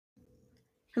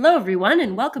Hello, everyone,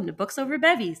 and welcome to Books Over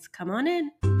Bevies. Come on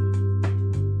in.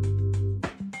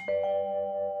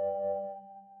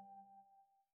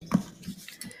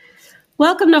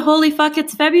 Welcome to Holy Fuck,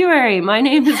 It's February. My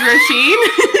name is Roisin.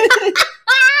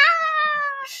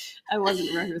 I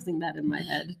wasn't rehearsing that in my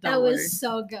head. That was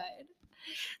so good.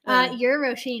 You're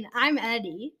Roisin. I'm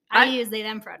Eddie. I use they,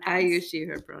 them pronouns. I use she,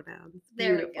 her pronouns.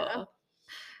 There Beautiful. we go.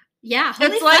 Yeah,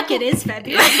 holy It's fuck, like- it is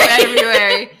February. It's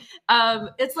February.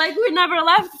 It's like we never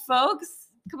left, folks.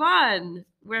 Come on.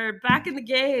 We're back in the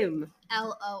game.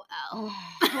 LOL. Oh,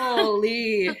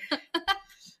 holy.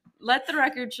 Let the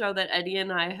record show that Eddie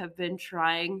and I have been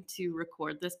trying to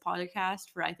record this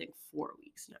podcast for, I think, 4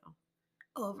 weeks now.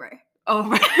 Over. Oh,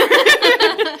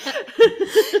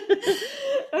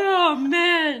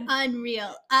 man.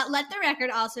 Unreal. Let the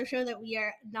record also show that we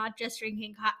are not just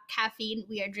drinking caffeine,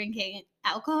 we are drinking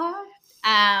alcohol.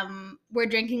 We're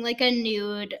drinking like a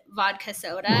nude vodka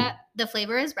soda. The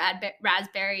flavor is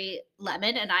raspberry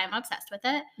lemon, and I am obsessed with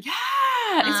it. Yeah,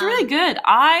 it's really good.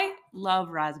 I love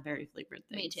raspberry flavored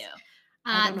things. Me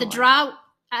too. The draw,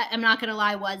 I'm not gonna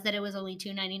lie, was that it was only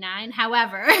 $2.99.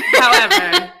 However,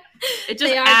 it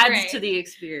just adds to the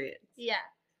experience. Yeah.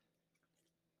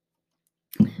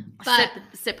 But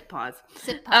sip pause.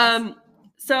 Sip pause.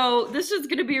 So this is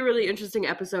going to be a really interesting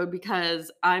episode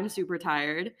because I'm super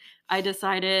tired. I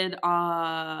decided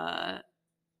that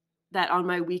on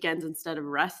my weekends, instead of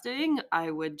resting, I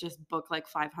would just book like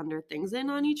 500 things in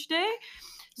on each day.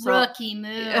 So, rookie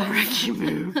move. Yeah, rookie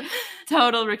move.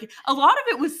 Total rookie. A lot of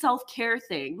it was self-care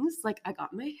things. Like I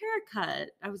got my hair cut.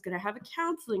 I was going to have a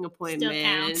counseling appointment. Still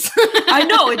counts. I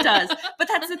know it does. But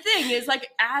that's the thing is like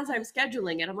as I'm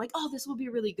scheduling it, I'm like, oh, this will be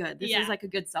really good. This is like a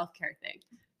good self-care thing.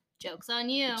 Joke's on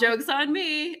you. Joke's on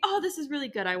me. Oh, this is really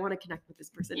good. I want to connect with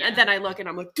this person. Yeah. And then I look and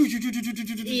I'm like,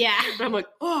 yeah. And I'm like,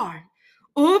 oh,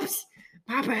 oops,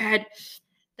 my bad.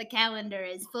 The calendar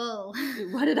is full.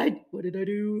 What did I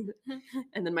do?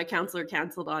 And then my counselor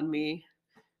canceled on me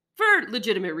for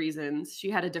legitimate reasons.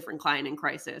 She had a different client in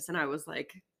crisis. And I was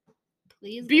like,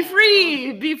 please be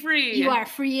free. Be free. You are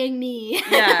freeing me.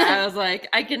 Yeah. I was like,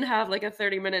 I can have like a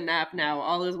 30-minute nap now.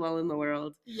 All is well in the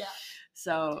world. Yeah.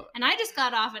 So. And I just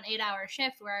got off an 8-hour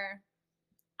shift where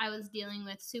I was dealing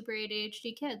with super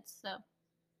ADHD kids. So.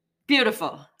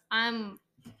 Beautiful. I'm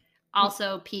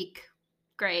also peak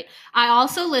great. I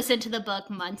also listened to the book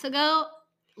months ago,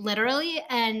 literally,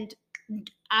 and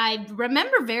I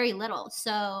remember very little.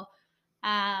 So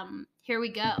here we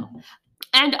go.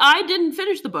 And I didn't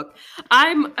finish the book.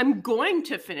 I'm going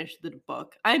to finish the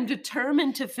book. I'm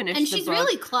determined to finish the book. And she's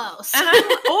really close. And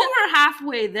I'm over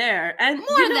halfway there. And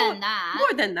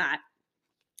More than that.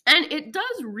 And it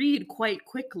does read quite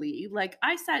quickly. Like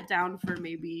I sat down for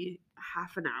maybe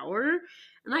half an hour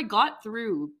and I got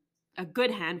through a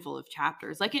good handful of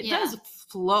chapters. Like it does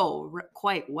flow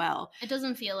quite well. It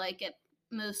doesn't feel like it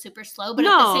moves super slow, but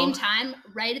at the same time,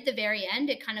 right at the very end,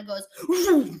 it kind of goes.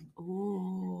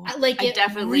 Ooh, like it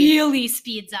definitely really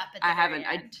speeds up. At the very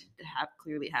end. I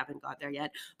clearly haven't got there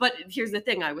yet. But here's the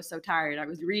thing: I was so tired. I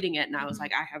was reading it, and I was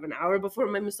like, I have an hour before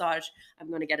my massage. I'm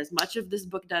going to get as much of this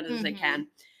book done as I can.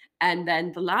 And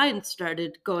then the lines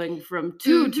started going from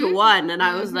 2 to 1, and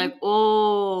I was like,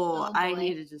 oh I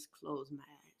need to just close my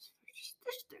eyes.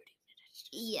 Just 30 minutes.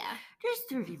 Yeah. Just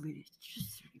 30 minutes.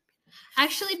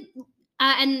 Actually,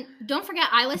 and don't forget,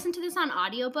 I listened to this on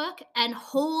audiobook, and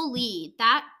holy,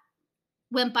 that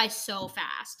went by so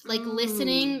fast. Like,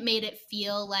 listening made it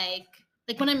feel like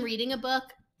when I'm reading a book,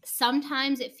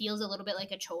 sometimes it feels a little bit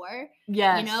like a chore.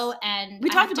 Yes. You know, and we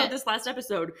talked about this last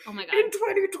episode. Oh my God. In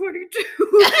 2022.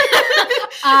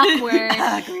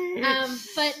 Awkward.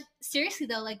 But seriously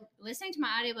though, like listening to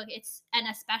my audiobook, and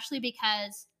especially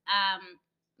because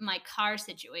my car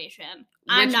situation.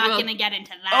 I'm not going to get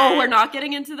into that. Oh, we're not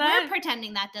getting into that? We're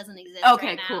pretending that doesn't exist okay,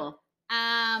 right now. Cool.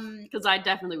 Because I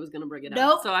definitely was going to bring it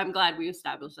up. So I'm glad we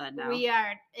established that now. We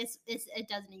are. It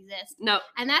doesn't exist. No.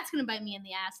 And that's going to bite me in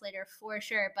the ass later for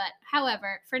sure. But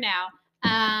however, for now,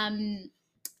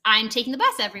 I'm taking the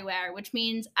bus everywhere, which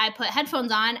means I put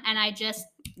headphones on and I just,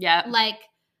 like,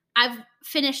 I've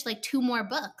finished like 2 more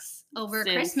books over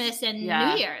Christmas and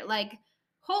New Year. Like,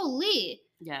 holy.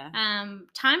 Yeah.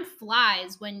 Time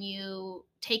flies when you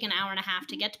take an hour and a half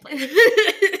to get to places.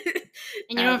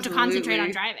 And you don't have to concentrate on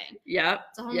driving. Yeah.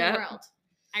 It's a whole new world.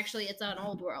 Actually, it's an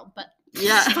old world, but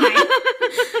yeah.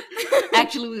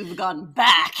 Actually, we've gone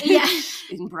back. Yeah.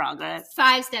 In progress.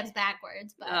 5 steps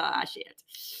backwards. But shit.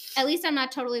 At least I'm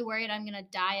not totally worried I'm going to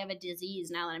die of a disease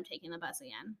now that I'm taking the bus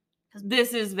again.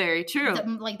 This is very true.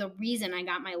 The reason I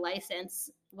got my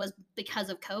license was because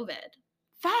of COVID.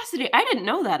 Fascinating. I didn't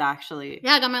know that, actually.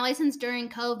 Yeah, I got my license during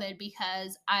COVID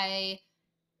because I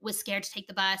was scared to take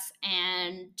the bus,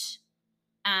 and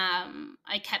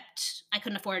I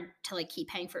couldn't afford to like keep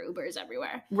paying for Ubers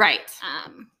everywhere. Right.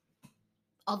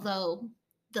 Although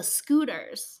the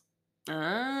scooters,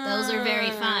 those are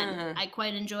very fun. I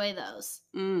quite enjoy those.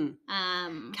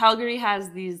 Calgary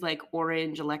has these like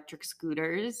orange electric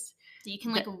scooters. So you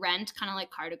can like rent, kind of like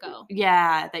Car2Go.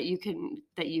 Yeah, that you can,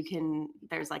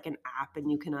 there's like an app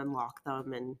and you can unlock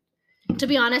them. And to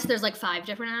be honest, there's like 5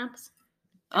 different apps.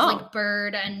 There's like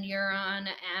Bird and Neuron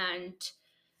and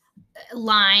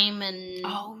Lime and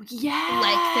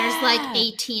like there's like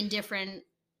 18 different.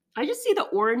 I just see the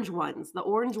orange ones. The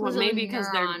orange one, maybe because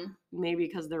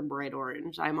they're bright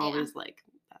orange. I'm always like,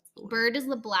 that's the one. Bird is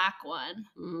the black one,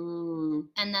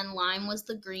 and then Lime was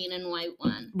the green and white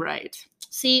one. Right.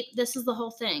 See, this is the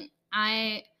whole thing.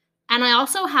 I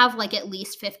also have like at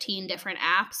least 15 different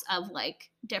apps of like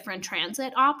different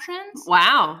transit options.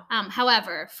 Wow.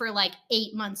 However, for like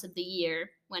 8 months of the year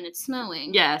when it's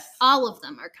snowing, yes, all of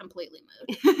them are completely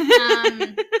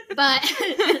moved. But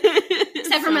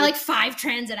except for my like 5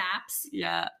 transit apps.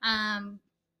 Yeah.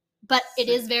 But it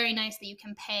is very nice that you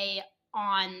can pay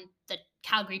on the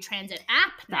Calgary Transit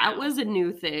app now. That was a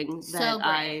new thing that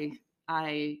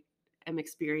I am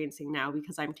experiencing now,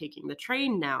 because I'm taking the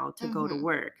train now to go to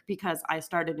work, because I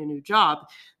started a new job.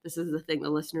 This is the thing the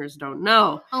listeners don't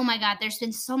know. Oh my God, there's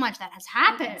been so much that has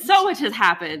happened. So much has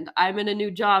happened. I'm in a new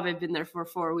job. I've been there for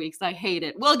 4 weeks. I hate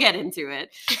it. We'll get into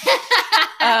it.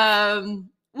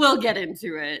 We'll get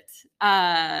into it.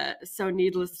 So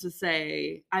needless to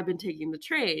say, I've been taking the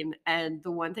train, and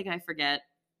the one thing I forget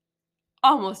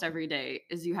almost every day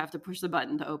is you have to push the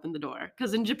button to open the door,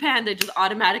 because in Japan they just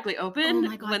automatically open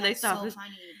when they stop. So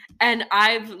funny. And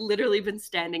I've literally been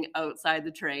standing outside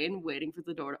the train waiting for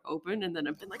the door to open, and then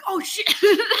I've been like, oh shit,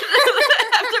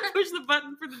 I have to push the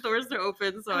button for the doors to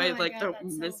open so I like don't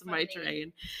miss my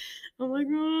train. Oh my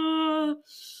God.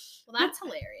 Well, that's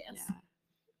hilarious. Yeah.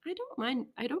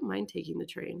 I don't mind taking the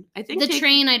train. I think the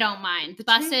train I don't mind. The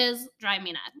buses drive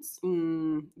me nuts.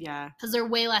 Yeah. Because they're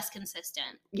way less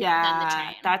consistent. Yeah. Than the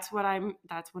train. That's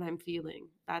what I'm feeling.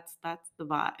 That's the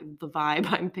vibe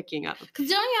I'm picking up. Because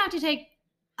don't you have to take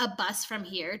a bus from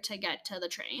here to get to the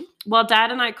train? Well, Dad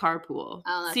and I carpool.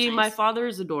 Oh, that's See, nice. My father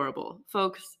is adorable.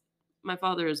 Folks, my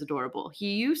father is adorable.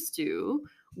 He used to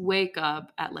wake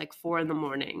up at like 4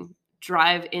 a.m,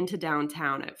 drive into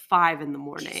downtown at 5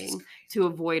 a.m. to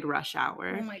avoid rush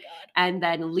hour. Oh my God. And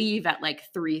then leave at like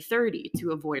 3:30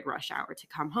 to avoid rush hour to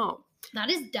come home. That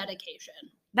is dedication.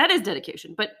 That is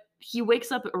dedication. But he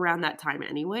wakes up around that time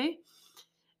anyway.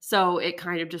 So it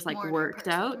kind of just like worked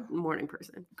out. Morning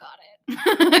person. Got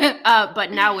it.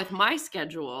 But now with my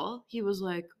schedule, he was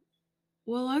like,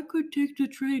 well, I could take the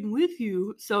train with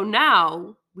you. So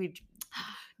now we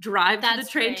drive to the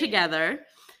train together.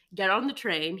 Get on the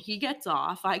train, he gets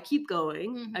off, I keep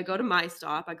going, I go to my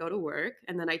stop, I go to work,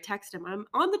 and then I text him, I'm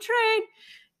on the train,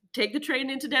 take the train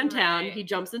into downtown, he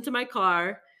jumps into my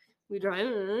car, we drive.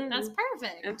 That's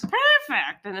perfect. It's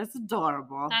perfect, and it's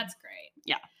adorable. That's great.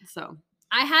 Yeah, so.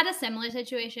 I had a similar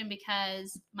situation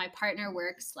because my partner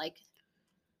works like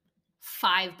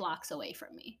 5 blocks away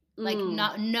from me. Like,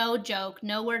 no joke,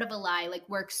 no word of a lie, like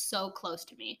works so close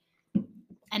to me.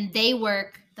 And they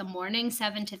work the morning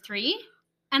 7 to 3.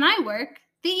 And I work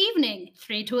the evening,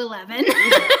 3 to 11.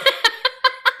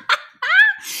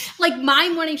 Like my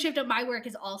morning shift at my work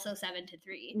is also 7 to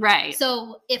 3. Right.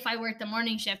 So if I work the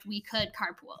morning shift, we could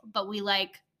carpool. But we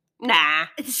like, nah.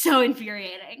 It's so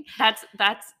infuriating. That's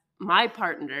my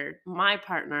partner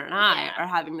and I are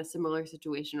having a similar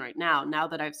situation right now. Now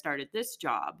that I've started this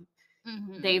job,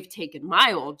 they've taken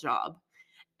my old job.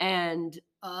 And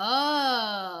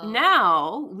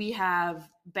now we have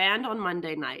band on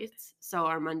Monday nights, so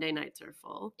our Monday nights are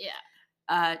full.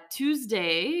 Yeah.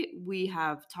 Tuesday we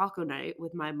have taco night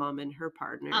with my mom and her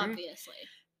partner. Obviously.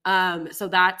 So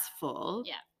that's full.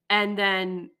 Yeah. And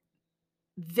then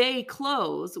they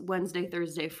close Wednesday,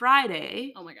 Thursday,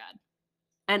 Friday. Oh my God.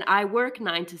 And I work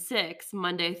 9 to 6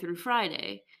 Monday through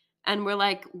Friday. And we're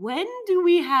like, when do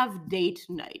we have date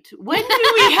night? When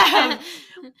do we have...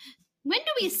 When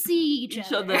do we see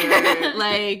each other?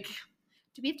 Like,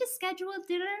 do we have to schedule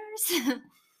dinners?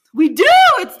 We do.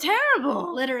 It's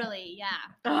terrible. Literally, yeah.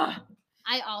 Ugh.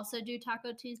 I also do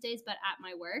Taco Tuesdays, but at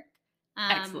my work.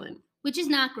 Excellent. Which is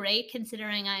not great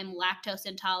considering I'm lactose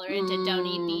intolerant and don't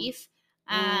eat beef.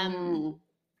 And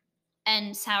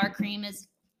sour cream is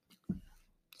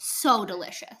so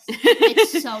delicious.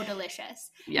 It's so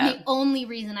delicious. Yeah. The only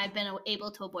reason I've been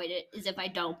able to avoid it is if I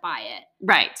don't buy it.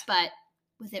 Right. But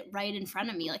with it right in front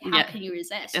of me, like how can you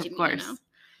resist? Of course. You know?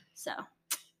 So,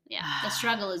 Yeah, the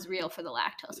struggle is real for the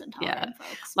lactose intolerant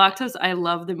folks. Lactose, I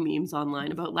love the memes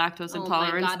online about lactose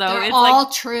intolerance. My God, though. they're It's all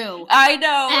true. I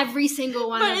know. Every single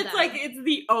one but of them. But it's like, it's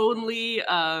the only,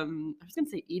 I was going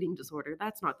to say eating disorder.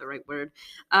 That's not the right word.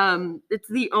 It's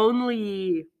the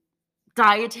only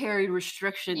dietary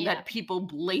restriction that people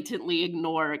blatantly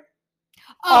ignore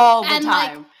all the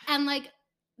time.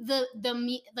 The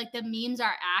memes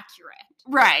are accurate.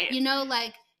 Right. You know,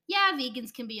 like, yeah,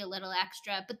 vegans can be a little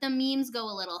extra, but the memes go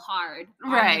a little hard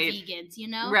on the vegans, you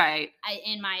know? Right.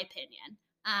 In my opinion.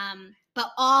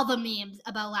 But all the memes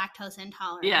about lactose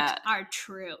intolerant are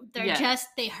true. They're just,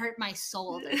 they hurt my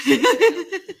soul. They're so true.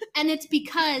 And it's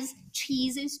because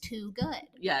cheese is too good.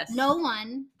 Yes. No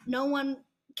one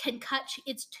can cut,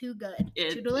 it's too good.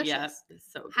 It's too delicious. Yeah,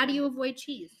 it's so good. How do you avoid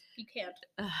cheese? You can't.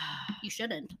 You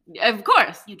shouldn't. Of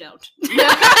course. You don't.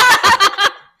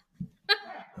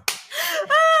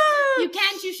 You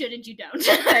can't, you shouldn't, you don't.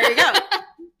 There you go.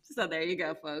 So there you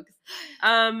go, folks.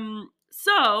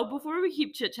 So before we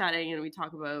keep chit-chatting and we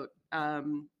talk about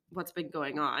what's been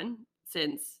going on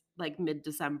since like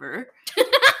mid-December,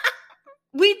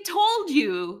 we told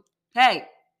you, hey,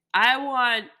 I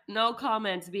want no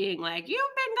comments being like,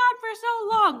 you've been gone for so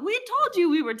long. We told you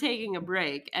we were taking a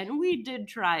break, and we did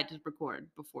try to record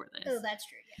before this. Oh, that's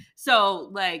true. Yeah. So,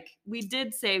 like, we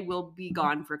did say we'll be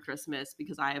gone for Christmas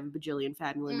because I have a bajillion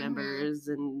family members,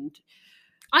 and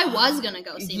I was gonna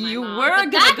go see my mom. You were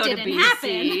gonna go to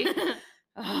BC.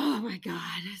 Oh my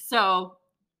God. So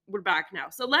we're back now.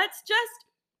 So let's just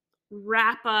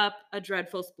wrap up A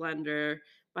Dreadful Splendour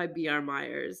by B.R.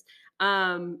 Meyers.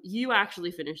 You actually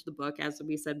finished the book, as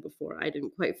we said before. I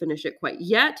didn't quite finish it quite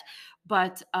yet,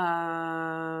 but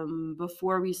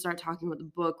before we start talking about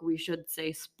the book, we should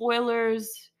say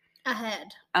spoilers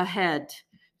ahead.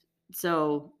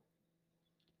 So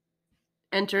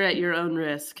enter at your own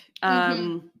risk.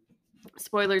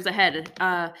 Spoilers ahead.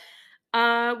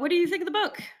 What do you think of the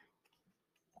book?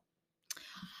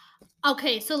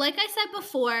 Okay, so like I said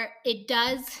before, it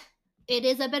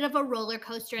is a bit of a roller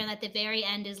coaster, and at the very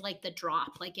end is like the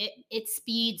drop. Like it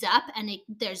speeds up, and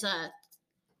there's a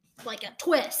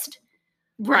twist.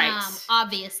 Right.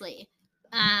 Obviously.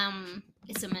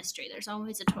 It's a mystery. There's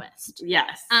always a twist.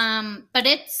 Yes. But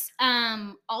it's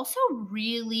also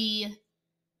really,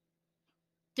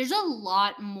 there's a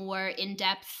lot more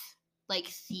in-depth like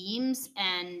themes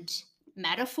and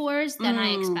metaphors than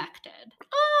I expected.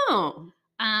 Oh.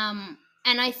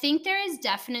 And I think there is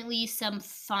definitely some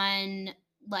fun,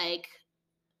 like,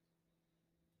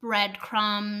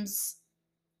 breadcrumbs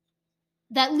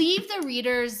that leave the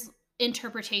reader's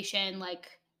interpretation, like,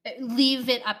 leave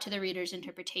it up to the reader's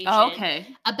interpretation. Oh, okay.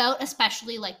 About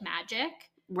especially, like, magic.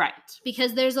 Right.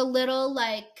 Because there's a little,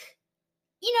 like,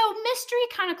 you know, mystery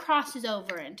kind of crosses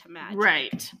over into magic.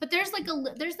 Right. But there's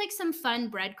some fun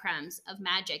breadcrumbs of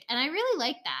magic. And I really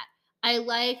liked that. I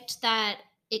liked that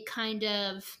it kind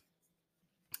of,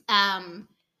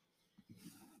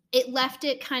 it left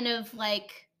it kind of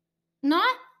like,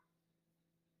 not,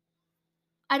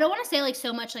 I don't want to say like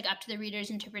so much like up to the reader's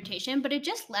interpretation, but it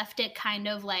just left it kind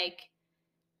of like,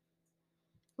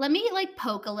 let me like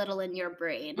poke a little in your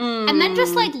brain and then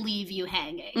just like leave you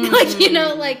hanging. Like, you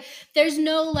know, like there's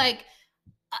no like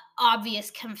obvious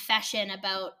confession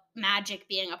about magic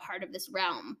being a part of this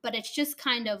realm, but it's just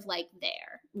kind of like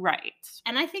there. Right.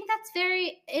 And I think that's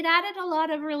it added a lot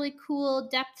of really cool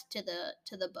depth to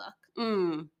the book.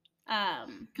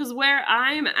 Because where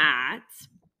I'm at,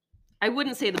 I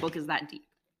wouldn't say the book is that deep.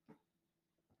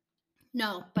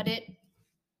 No, but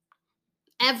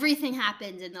everything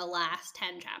happens in the last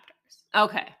 10 chapters.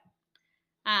 Okay.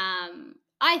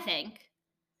 I think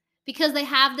because they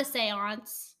have the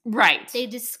seance. Right. They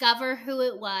discover who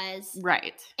it was.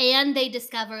 Right. And they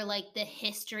discover like the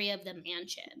history of the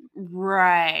mansion.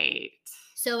 Right.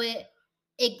 So it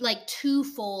like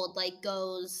twofold like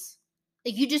goes,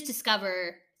 like you just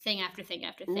discover thing after thing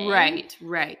after thing. Right.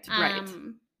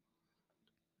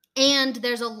 And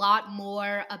there's a lot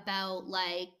more about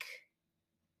like,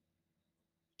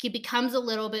 it becomes a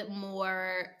little bit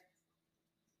more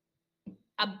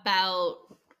about,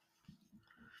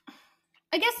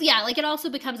 I guess, yeah, like it also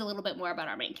becomes a little bit more about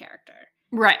our main character.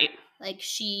 Right. Like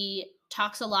she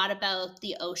talks a lot about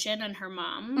the ocean and her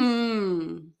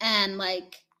mom. And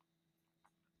like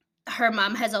her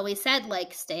mom has always said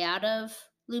like, stay out of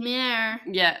Lumiere.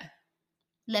 Yeah.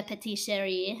 Le petit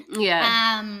chéri.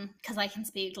 Yeah. Because I can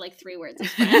speak like 3 words of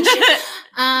French.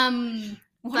 One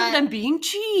of them being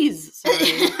cheese.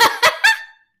 Sorry.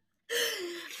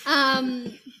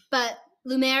 But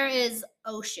Lumiere is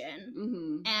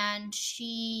ocean, and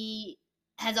she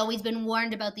has always been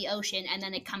warned about the ocean, and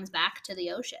then it comes back to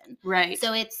the ocean. Right.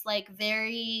 So it's like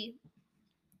very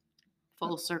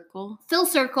full circle,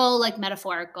 like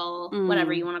metaphorical,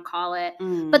 whatever you want to call it.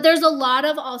 But there's a lot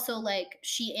of also like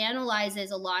she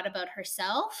analyzes a lot about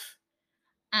herself.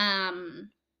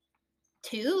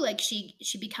 Too, like she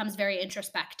becomes very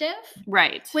introspective,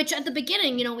 right? Which at the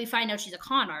beginning, you know, we find out she's a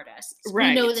con artist.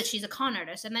 Right. We know that she's a con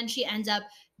artist, and then she ends up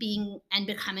being and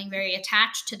becoming very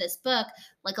attached to this book,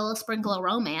 like a little sprinkle of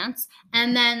romance,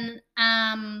 and then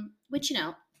which, you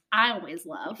know, I always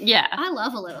love. Yeah, I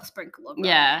love a little sprinkle of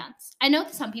romance. I know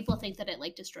that some people think that it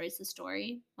like destroys the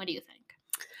story. What do you think?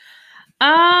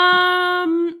 I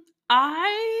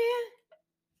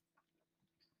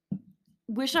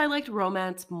wish I liked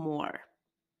romance more.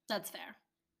 That's fair.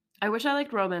 I wish I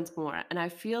liked romance more. And I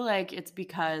feel like it's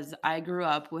because I grew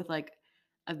up with like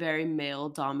a very male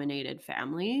dominated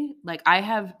family. Like I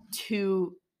have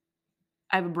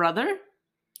a brother.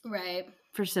 Right.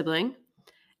 For sibling.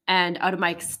 And out of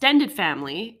my extended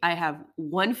family, I have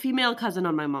one female cousin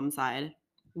on my mom's side,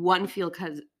 one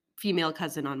female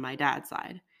cousin on my dad's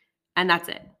side. And that's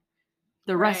it.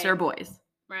 The rest are boys.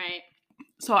 Right.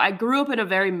 So I grew up in a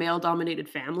very male dominated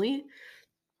family.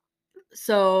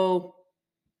 So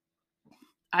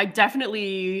I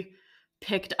definitely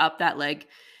picked up that like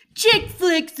chick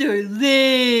flicks are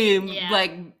lame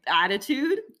like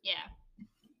attitude. Yeah.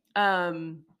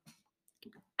 And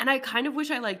I kind of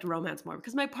wish I liked romance more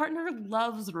because my partner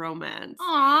loves romance.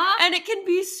 Aww. And it can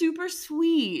be super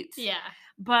sweet. Yeah.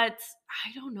 But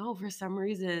I don't know, for some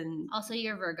reason. Also,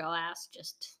 your Virgo ass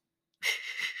just...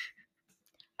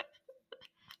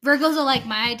 Virgos are like,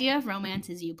 my idea of romance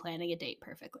is you planning a date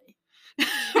perfectly.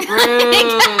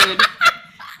 Rude.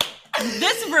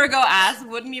 This Virgo ass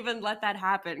wouldn't even let that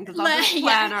happen because I'll just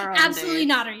plan our own absolutely dates.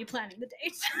 Not are you planning the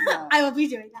dates. No. I will be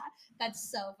doing that.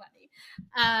 That's so funny.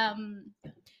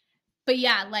 But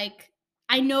yeah, like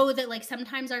I know that like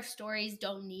sometimes our stories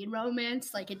don't need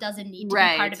romance. Like it doesn't need to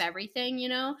be part of everything, you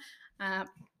know? And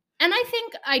I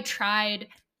think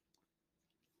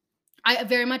I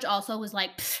very much also was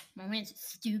like, romance is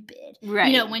stupid.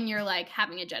 Right. You know, when you're like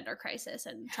having a gender crisis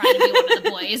and trying to be one of the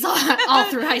boys all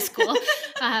through high school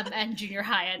and junior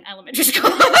high and elementary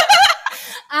school.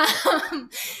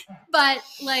 But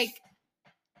like,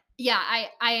 yeah,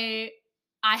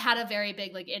 I had a very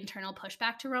big like internal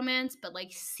pushback to romance, but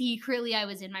like secretly I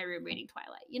was in my room reading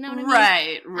Twilight. You know what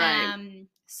I mean? Right.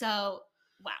 So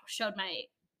wow, showed my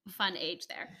fun age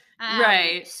there.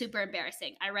 Right. Super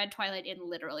embarrassing. I read Twilight in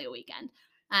literally a weekend.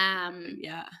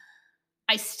 Yeah.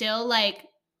 I still like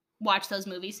watch those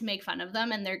movies to make fun of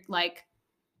them, and they're like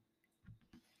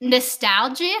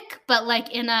nostalgic, but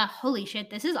like in a holy shit,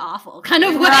 this is awful kind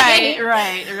of way.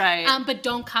 Right. But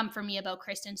don't come for me about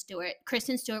Kristen Stewart.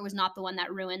 Kristen Stewart was not the one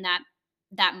that ruined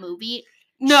that movie.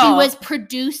 No. She was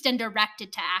produced and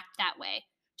directed to act that way.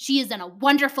 She is a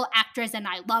wonderful actress, and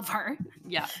I love her.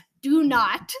 Yeah. Do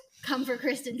not come for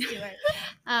Kristen Stewart.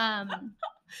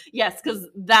 Yes, because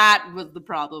that was the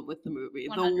problem with the movie.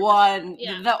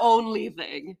 100%. The only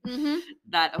thing. Mm-hmm.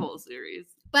 That whole series.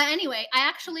 But anyway, I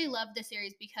actually love the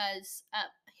series because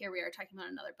here we are talking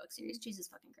about another book series. Jesus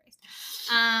fucking Christ.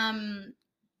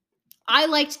 I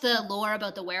liked the lore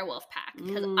about the werewolf pack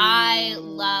because I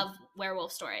love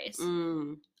werewolf stories.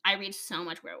 I read so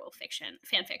much werewolf fiction,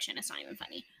 fan fiction. It's not even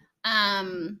funny.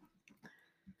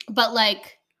 But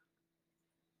like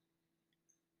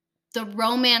the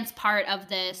romance part of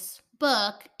this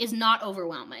book is not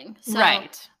overwhelming. So I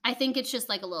think it's just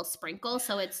like a little sprinkle,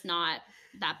 so it's not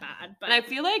that bad. But and I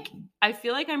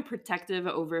feel like I'm protective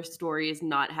over stories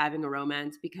not having a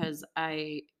romance because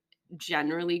I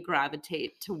generally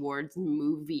gravitate towards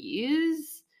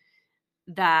movies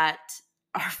that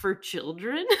are for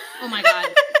children. Oh my god.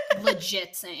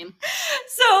 Legit same.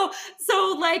 So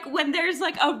like when there's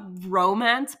like a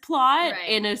romance plot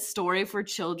in a story for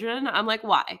children, I'm like,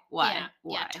 why?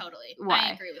 Yeah, totally. Why?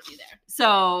 I agree with you there.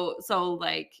 So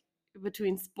like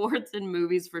between sports and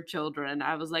movies for children,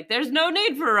 I was like, there's no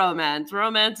need for romance.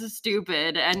 Romance is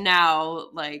stupid. And now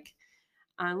like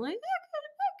I'm like,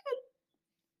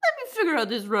 let me figure out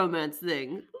this romance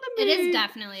thing. It is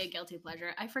definitely a guilty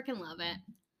pleasure. I freaking love it.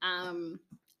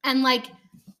 And like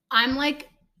I'm like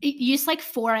it's like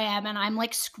 4 a.m. and I'm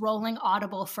like scrolling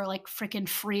Audible for like freaking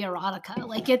free erotica.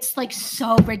 Like it's like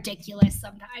so ridiculous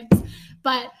sometimes.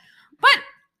 But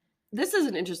this is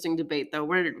an interesting debate though.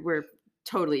 We're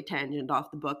totally tangent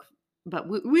off the book, but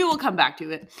we will come back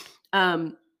to it.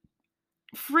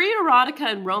 Free erotica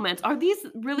and romance, are these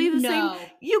really the same?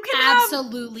 You can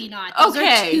absolutely not. Those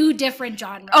are two different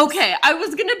genres. Okay, I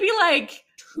was gonna be like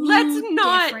let's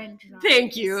not.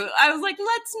 Thank you. I was like,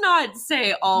 let's not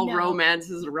say all romance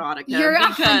is erotica. You're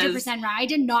 100% right. I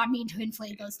did not mean to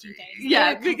inflate those two things.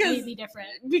 Yeah, because completely different.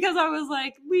 Because I was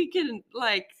like, we can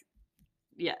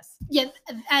yes. Yeah,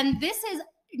 and this is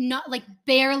not like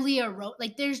barely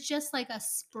like there's just like a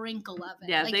sprinkle of it.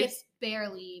 Yeah, like it's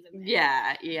barely even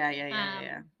there.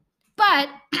 Yeah. But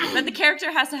the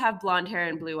character has to have blonde hair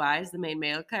and blue eyes, the main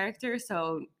male character,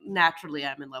 so naturally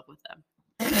I'm in love with them.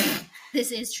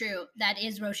 This is true. That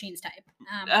is Roisin's type.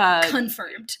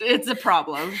 Confirmed. It's a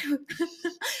problem.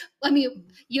 I mean,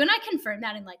 you and I confirmed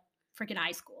that in like freaking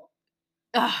high school.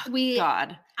 Oh,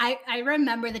 God. I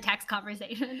remember the text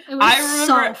conversation. It was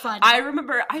so fun. I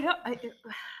remember. I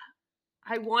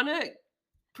want to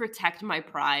protect my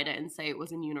pride and say it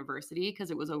was in university because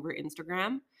it was over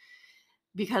Instagram.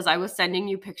 Because I was sending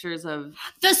you pictures of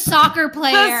the soccer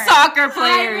players.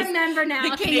 I remember now.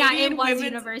 The Canadian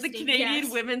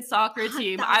women's soccer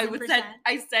team. 1,000%.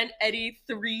 I sent Eddie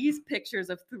 3 pictures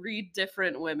of 3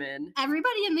 different women.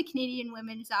 Everybody in the Canadian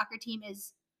women's soccer team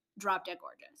is drop dead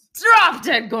gorgeous. Drop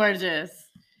dead gorgeous.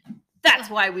 That's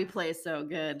why we play so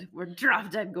good. We're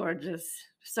drop dead gorgeous.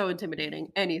 So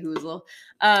intimidating. Any hoozle.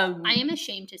 I am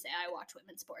ashamed to say I watch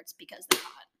women's sports because they're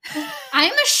hot. I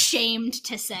am ashamed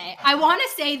to say. I want to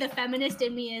say the feminist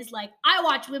in me is like, I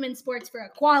watch women's sports for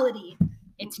equality.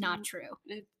 It's not true.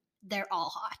 They're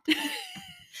all hot.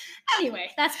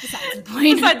 Anyway, that's besides the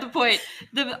point. Beside the point.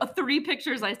 The 3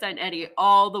 pictures I sent Eddie,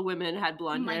 all the women had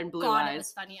blonde hair and blue eyes. It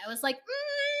was funny. I was like,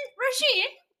 Roisin.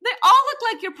 They all look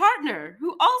like your partner,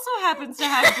 who also happens to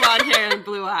have blonde hair and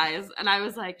blue eyes. And I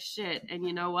was like, shit. And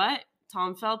you know what?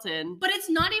 Tom Felton. But it's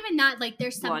not even that. Like,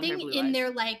 there's something in their,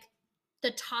 like,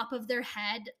 the top of their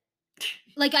head.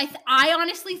 Like, I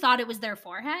honestly thought it was their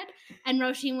forehead. And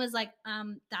Roisin was like,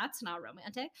 that's not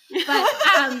romantic. But,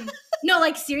 no,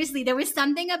 like, seriously, there was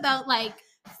something about, like.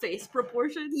 Face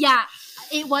proportions? Yeah.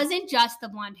 It wasn't just the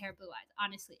blonde hair, blue eyes.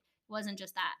 Honestly. It wasn't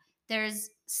just that. There's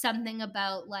something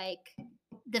about, like,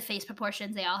 the face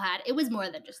proportions they all had. It was more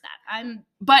than just that.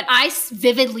 But I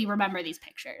vividly remember these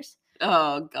pictures.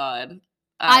 Oh, God.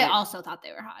 I also thought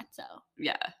they were hot, so.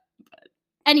 Yeah. But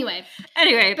Anyway,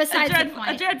 besides the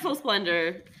point. A dreadful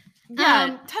splendor.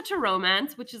 Yeah, touch of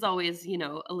romance, which is always,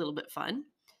 a little bit fun.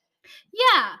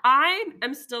 Yeah. I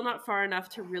am still not far enough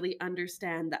to really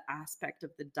understand the aspect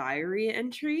of the diary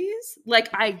entries. Like,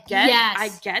 I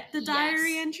get the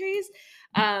diary entries.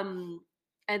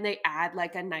 And they add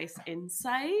like a nice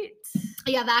insight.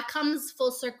 Yeah, that comes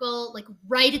full circle, like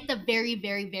right at the very,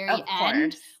 very, very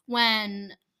end.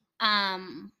 When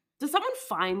does someone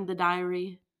find the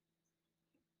diary?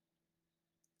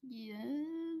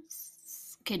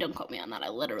 Yes. Okay, don't quote me on that. I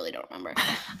literally don't remember.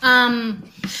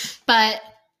 But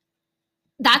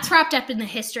that's wrapped up in the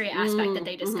history aspect that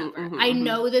they discover. I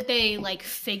know that they like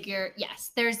figure,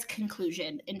 yes, there's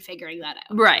conclusion in figuring that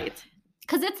out. Right.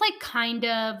 Because it's like kind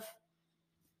of,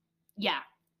 yeah.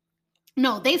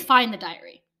 No, they find the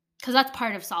diary. Because that's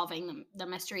part of solving the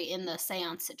mystery in the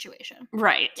seance situation.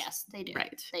 Right. Yes, they do.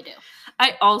 Right. They do.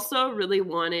 I also really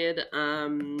wanted,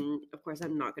 of course,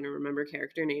 I'm not going to remember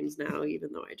character names now,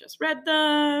 even though I just read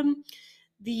them.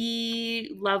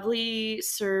 The lovely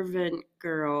servant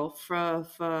girl,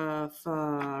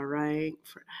 right?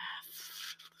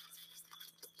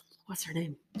 What's her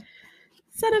name?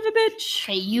 Son of a bitch.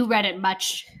 Hey, you read it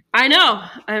much. I know.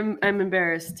 I'm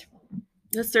embarrassed.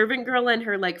 The servant girl and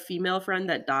her like female friend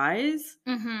that dies.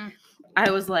 Mm-hmm.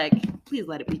 I was like, please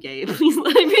let it be gay. Please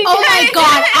let it be gay. Oh my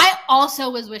God. I also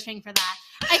was wishing for that.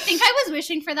 I think I was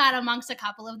wishing for that amongst a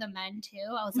couple of the men too.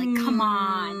 I was like, come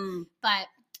on. But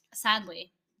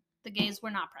sadly, the gays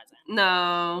were not present.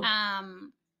 No.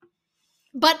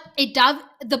 But it does,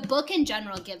 the book in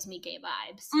general gives me gay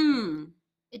vibes.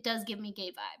 It does give me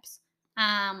gay vibes.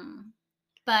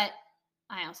 But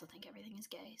I also think everything is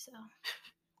gay, so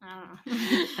I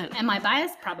don't know. Am I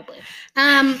biased? Probably.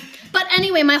 But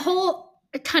anyway, my whole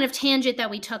kind of tangent that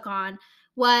we took on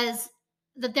was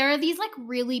that there are these like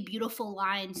really beautiful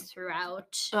lines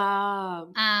throughout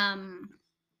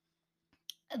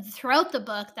throughout the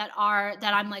book that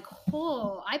I'm like,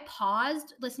 oh, I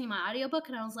paused listening to my audiobook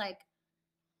and I was like,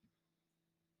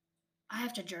 I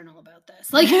have to journal about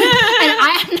this. Like,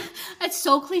 and it's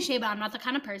so cliche, but I'm not the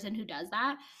kind of person who does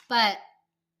that. But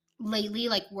lately,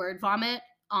 like word vomit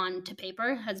onto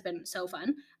paper has been so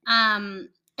fun. And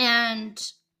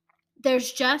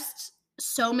there's just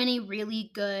so many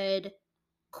really good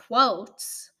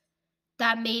quotes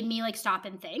that made me like stop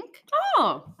and think.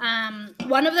 Oh.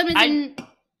 One of them is in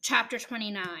chapter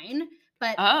 29,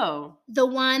 but the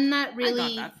one that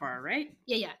really I got that far, right?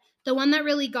 Yeah. The one that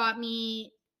really got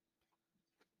me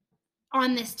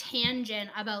on this tangent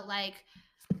about like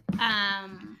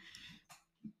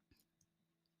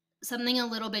something a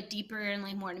little bit deeper and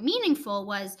like more meaningful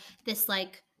was this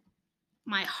like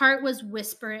my heart was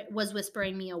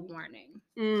whispering me a warning.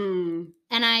 And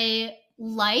I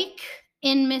like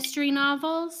in mystery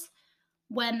novels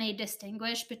when they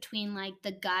distinguish between like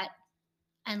the gut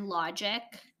and logic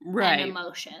and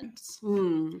emotions.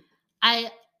 I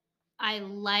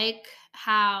like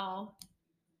how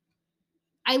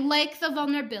I like the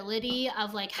vulnerability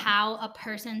of like how a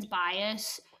person's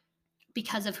bias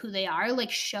because of who they are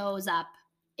like shows up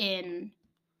in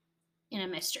a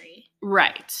mystery.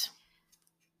 Right.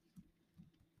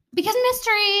 Because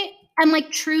mystery and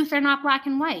like truth are not black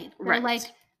and white. They're like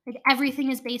everything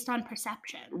is based on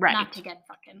perception. Right. Not to get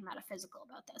fucking metaphysical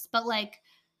about this, but like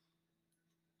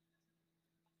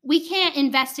we can't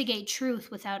investigate truth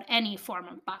without any form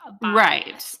of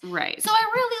bias. Right. So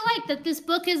I really like that this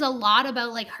book is a lot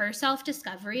about like her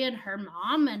self-discovery and her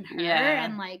mom and her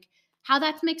and like how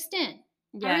that's mixed in.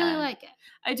 Yeah. I really like it.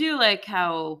 I do like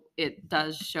how it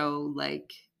does show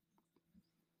like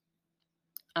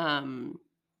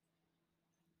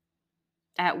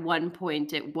at one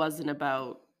point it was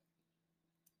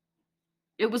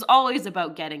always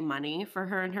about getting money for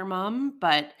her and her mom,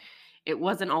 but it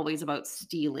wasn't always about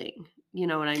stealing. You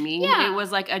know what I mean? Yeah. It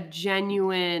was like a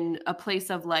place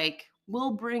of like,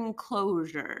 we'll bring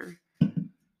closure.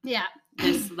 Yeah.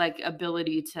 This like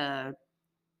ability to.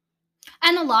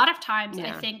 And a lot of times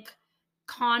I think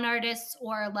con artists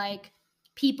or like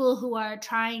people who are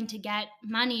trying to get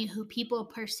money who people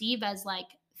perceive as like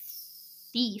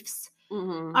thieves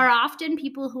are often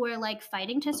people who are like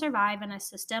fighting to survive in a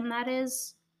system that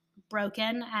is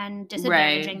broken and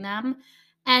disadvantaging them.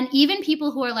 And even people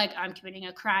who are like, I'm committing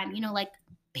a crime, you know, like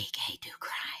big A do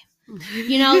crime.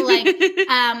 You know, like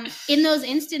in those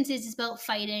instances it's about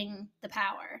fighting the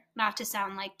power, not to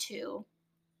sound like too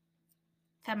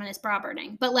feminist bra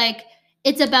burning, but like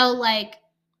it's about like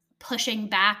pushing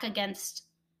back against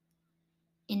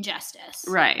injustice.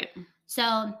 Right.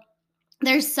 So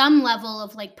there's some level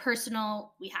of like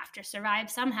personal, we have to survive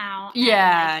somehow.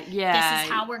 Yeah. And, like, this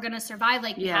is how we're going to survive.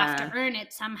 Like we have to earn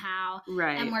it somehow.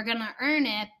 Right. And we're going to earn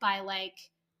it by like,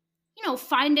 you know,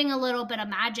 finding a little bit of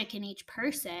magic in each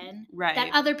person that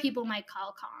other people might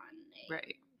call con.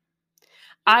 Right.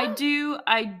 I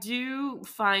do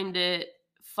find it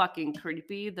fucking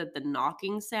creepy that the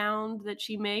knocking sound that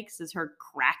she makes is her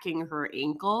cracking her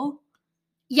ankle.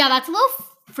 Yeah, that's a little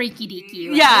freaky deaky.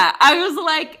 Right? Yeah, I was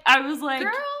like,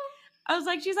 girl. I was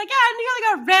like, she's like, yeah, I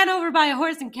nearly got ran over by a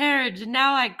horse and carriage, and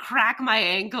now I crack my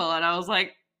ankle, and I was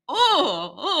like,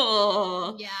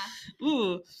 oh, yeah.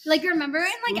 Ooh. Like, remember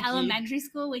in like elementary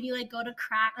school when you like go to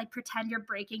crack, like pretend you're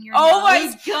breaking your nose? Oh my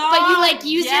god! But you like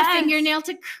use your fingernail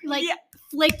to like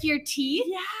flick your teeth?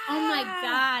 Yeah. Oh my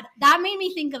god, that made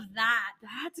me think of that.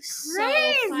 That's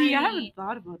crazy. So I haven't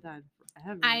thought about that in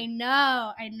forever. I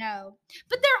know.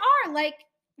 But there are like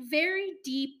very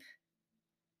deep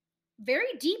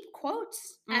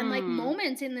quotes and like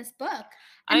moments in this book.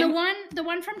 And the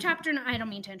one from chapter 9, I don't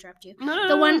mean to interrupt you. No.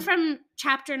 The one from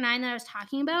chapter 9 that I was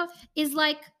talking about is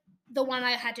like the one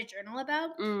I had to journal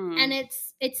about. And it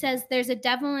says there's a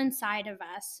devil inside of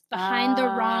us behind the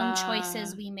wrong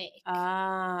choices we make.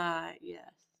 Yes.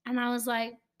 And I was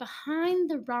like, behind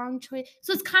the wrong choice.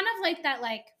 So it's kind of like that,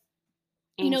 like,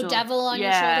 angel. You know, devil on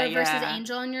your shoulder versus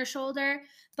angel on your shoulder.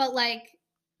 But like,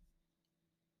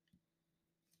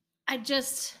 I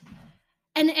just,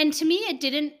 and to me, it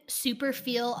didn't super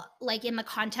feel like in the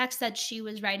context that she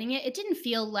was writing it, it didn't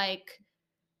feel like,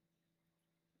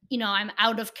 you know, I'm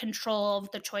out of control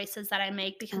of the choices that I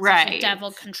make because there's a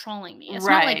devil controlling me. It's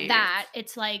not like that.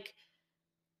 It's like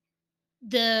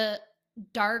the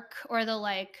dark or the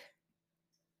like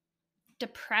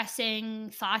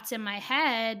depressing thoughts in my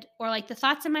head, or like the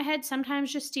thoughts in my head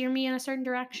sometimes just steer me in a certain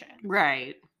direction.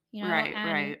 Right. You know,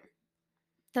 and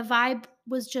the vibe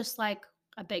was just like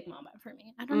a big moment for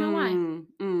me. I don't know why.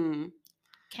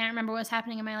 Can't remember what was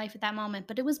happening in my life at that moment,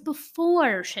 but it was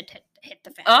before shit hit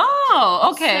the fan. Oh,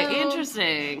 okay. So...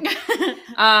 Interesting.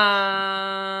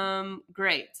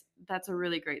 Great. That's a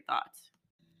really great thought.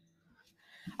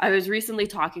 I was recently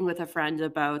talking with a friend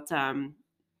about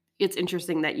it's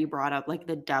interesting that you brought up like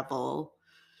the devil,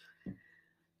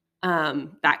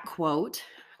 that quote,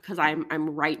 because I'm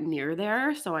right near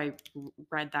there. So I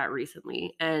read that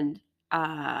recently, and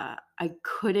I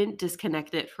couldn't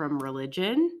disconnect it from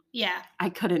religion. Yeah. I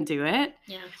couldn't do it.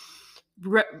 Yeah.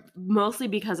 Mostly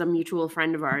because a mutual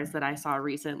friend of ours that I saw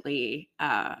recently,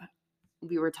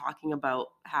 we were talking about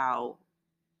how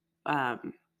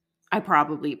I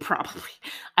probably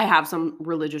I have some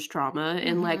religious trauma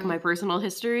in like my personal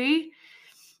history.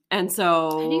 And so...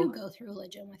 How do you go through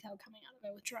religion without coming out of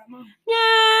it with trauma? Yeah.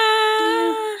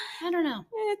 I don't know.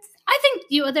 I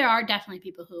think there are definitely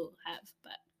people who have,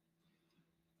 but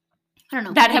I don't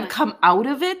know. That have come out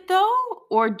of it, though?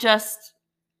 Or just...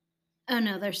 Oh,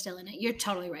 no, they're still in it. You're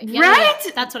totally right. Right?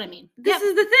 Yeah. That's what I mean. This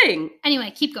is the thing. Anyway,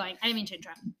 keep going. I didn't mean to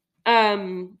interrupt.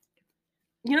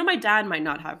 My dad might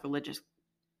not have religious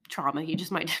trauma. He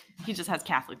just has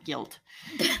Catholic guilt.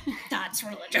 That's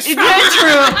religious trauma. It's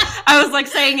true. I was like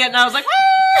saying it and I was like,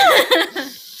 ah!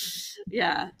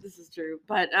 Yeah, this is true.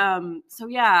 But so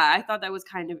yeah, I thought that was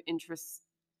kind of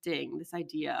interesting, this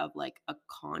idea of like a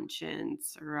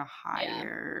conscience or a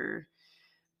higher.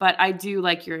 But I do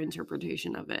like your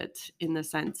interpretation of it in the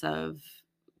sense of,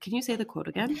 can you say the quote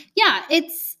again? Yeah,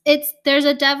 it's there's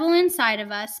a devil inside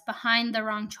of us behind the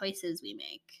wrong choices we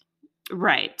make.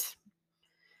 Right.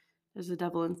 There's a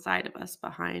devil inside of us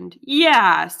behind.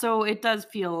 Yeah, so it does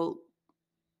feel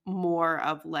more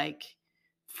of like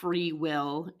free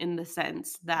will in the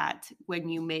sense that when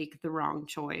you make the wrong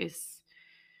choice,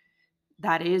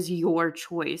 that is your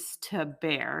choice to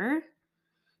bear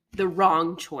the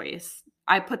wrong choice.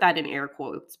 I put that in air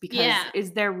quotes because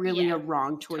is there really a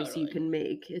wrong choice you can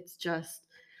make? It's just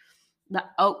the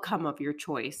outcome of your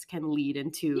choice can lead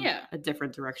into a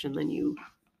different direction than you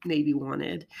maybe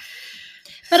wanted.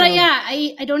 But so,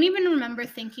 I don't even remember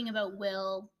thinking about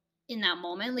will in that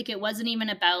moment. Like, it wasn't even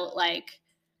about like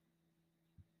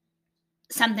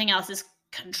something else is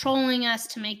controlling us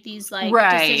to make these like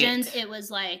decisions. It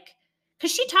was like,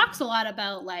 because she talks a lot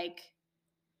about like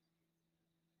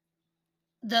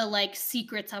the like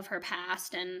secrets of her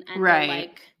past and the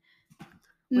like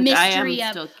mystery I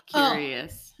am still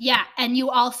curious. And you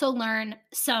also learn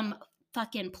some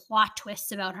fucking plot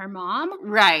twists about her mom.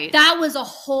 Right. That was a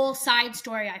whole side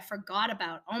story I forgot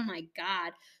about. Oh my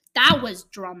God. That was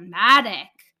dramatic.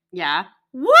 Yeah.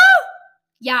 Woo!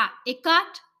 Yeah, it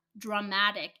got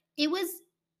dramatic.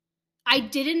 I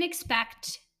didn't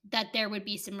expect that there would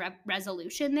be some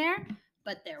resolution there,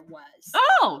 but there was.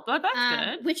 Oh,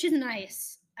 that's good. Which is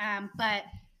nice. But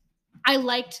I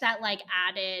liked that like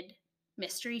added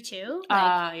mystery too.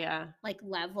 Like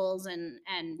levels and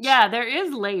yeah, there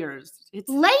is layers. It's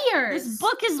layers. This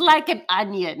book is like an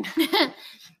onion.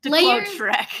 To quote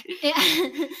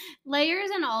Shrek. Layers,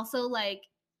 and also like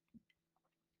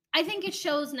I think it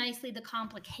shows nicely the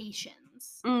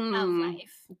complications of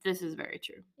life. This is very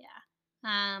true.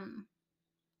 Yeah.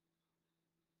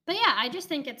 But yeah, I just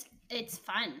think it's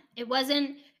fun. It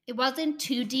wasn't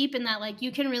too deep in that like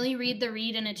you can really read the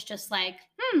read and it's just like,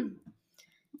 you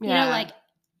know, like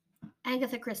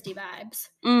Agatha Christie vibes.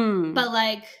 But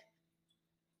like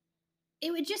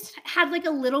it would just had like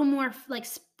a little more like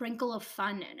sprinkle of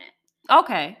fun in it.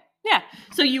 Okay. Yeah.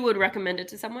 So you would recommend it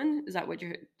to someone? Is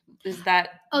that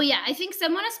Oh yeah, I think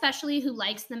someone especially who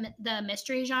likes the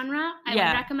mystery genre, I would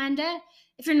recommend it.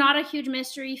 If you're not a huge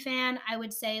mystery fan, I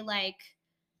would say like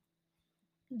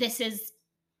this is,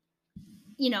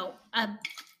 you know,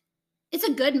 it's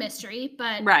a good mystery,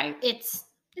 but it's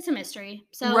a mystery.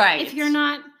 So if you're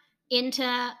not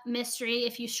into mystery,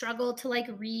 if you struggle to like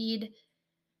read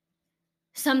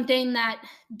something that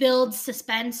builds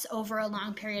suspense over a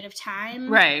long period of time,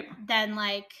 then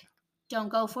like don't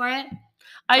go for it.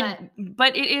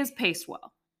 But it is paced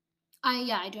well.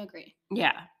 I do agree.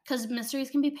 Yeah. Because mysteries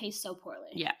can be paced so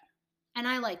poorly. Yeah. And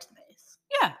I liked the pace.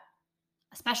 Yeah.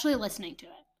 Especially listening to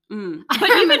it. But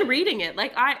even reading it,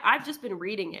 like I've just been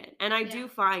reading it, and I do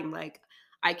find like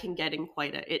I can get in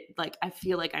like I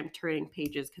feel like I'm turning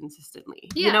pages consistently.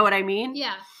 Yeah. You know what I mean?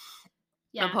 Yeah.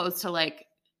 Opposed to like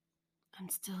I'm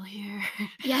still here.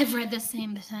 Yeah, I've read the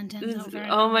same sentence over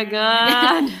and over. Oh my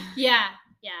God. Yeah,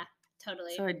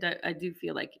 totally. So I do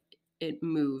feel like it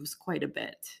moves quite a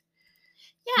bit.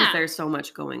 Yeah. Because there's so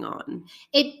much going on.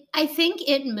 I think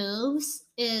it moves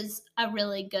is a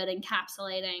really good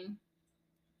encapsulating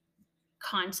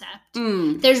concept.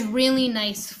 There's really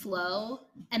nice flow,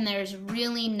 and there's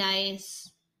really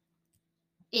nice,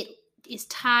 it is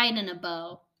tied in a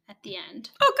bow at the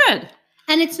end. Oh, good.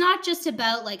 And it's not just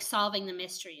about like solving the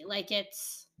mystery. Like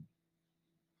it's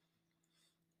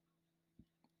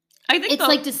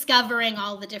like discovering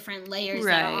all the different layers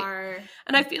that are.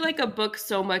 And I feel like a book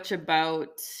so much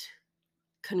about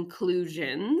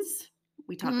conclusions.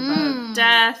 We talk about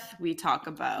death. We talk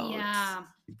about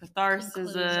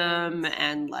catharsis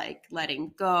and like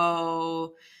letting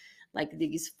go, like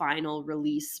these final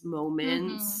release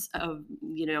moments of,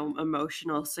 you know,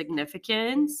 emotional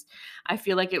significance. I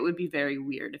feel like it would be very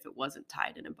weird if it wasn't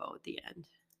tied in a bow at the end.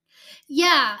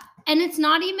 Yeah. And it's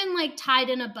not even like tied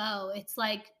in a bow. It's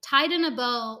like tied in a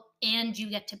bow and you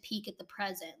get to peek at the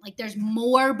present. Like there's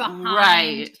more behind.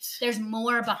 Right. There's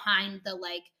more behind the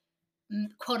like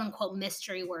quote unquote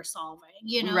mystery we're solving,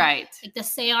 you know? Right. Like the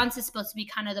seance is supposed to be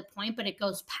kind of the point, but it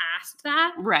goes past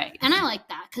that. Right. And I like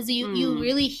that because you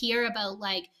really hear about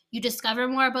like, you discover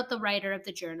more about the writer of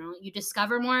the journal. You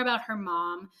discover more about her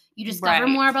mom. You discover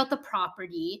more about the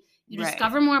property. You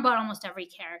discover more about almost every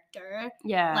character.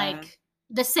 Yeah. Like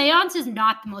the seance is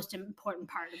not the most important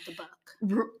part of the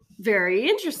book. Very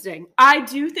interesting. I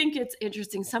do think it's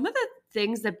interesting. Some of the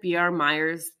things that B.R.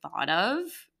 Meyers thought of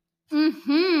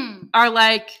are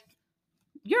like,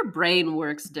 your brain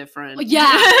works different.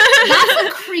 Yeah. That's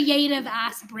a creative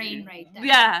ass brain right there.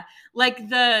 Yeah. Like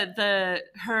her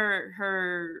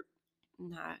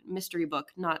not mystery book,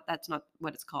 that's not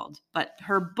what it's called, but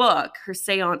her book, her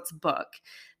seance book,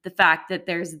 the fact that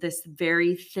there's this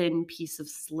very thin piece of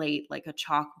slate, like a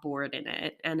chalkboard in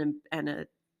it, and a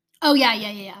oh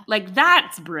yeah. Like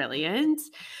that's brilliant.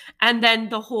 And then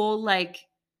the whole like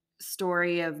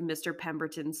story of Mr.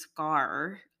 Pemberton's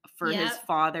scar for his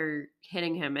father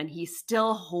hitting him, and he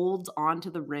still holds on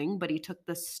to the ring, but he took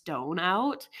the stone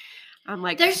out. I'm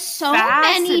like, there's so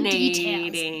many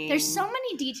details. There's so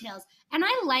many details. And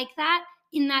I like that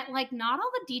in that, like, not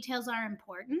all the details are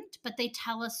important, but they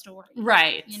tell a story.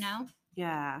 Right. You know?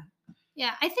 Yeah.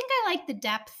 Yeah. I think I like the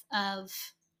depth of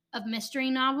mystery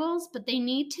novels, but they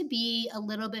need to be a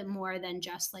little bit more than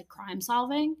just like crime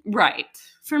solving. Right.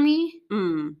 For me.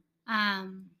 Do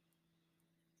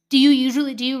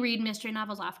you read mystery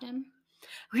novels often?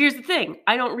 Here's the thing.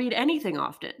 I don't read anything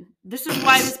often. This is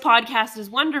why this podcast is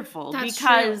wonderful. That's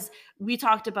because true. We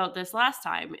talked about this last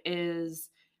time, is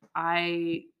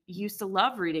I used to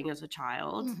love reading as a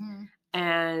child,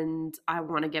 and I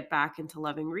want to get back into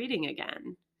loving reading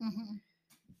again.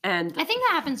 And I think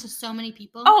that happens to so many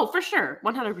people. Oh, for sure.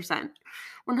 100%.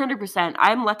 100%.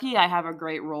 I'm lucky I have a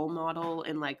great role model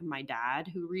in like my dad,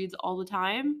 who reads all the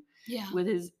time. Yeah. With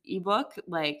his ebook.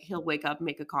 Like he'll wake up,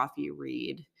 make a coffee,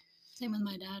 read. Same with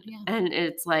my dad, yeah. And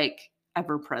it's like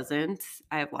ever present.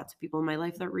 I have lots of people in my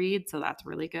life that read, so that's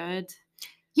really good.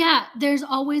 Yeah, there's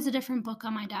always a different book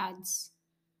on my dad's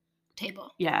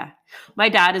table. Yeah. My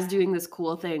dad is doing this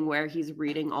cool thing where he's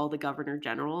reading all the Governor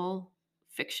General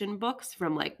fiction books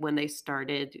from like when they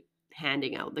started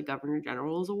handing out the Governor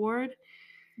General's Award.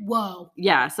 Whoa.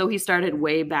 Yeah, so he started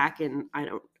way back in I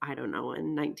don't know,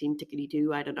 in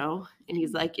 1992, I don't know. And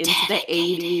he's like into the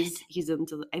 80s.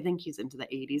 I think he's into the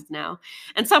 80s now.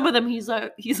 And some of them he's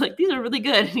like these are really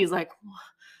good. And he's like,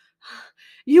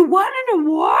 you won an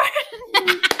award?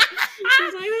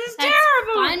 He's like, this is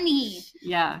terrible. Funny.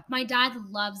 Yeah. My dad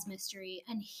loves mystery,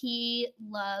 and he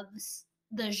loves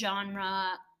the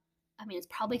genre. I mean, it's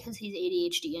probably because he's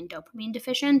ADHD and dopamine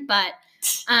deficient, but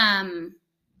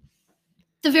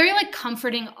the very like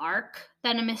comforting arc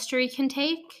that a mystery can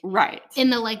take, right,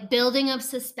 in the like building of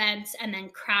suspense and then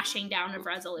crashing down of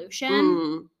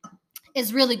resolution,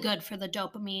 is really good for the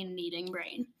dopamine needing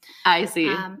brain. I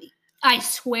see. I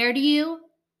swear to you,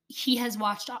 he has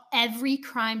watched every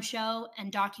crime show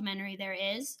and documentary there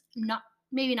is.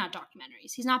 Maybe not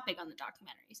documentaries. He's not big on the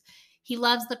documentaries. He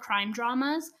loves the crime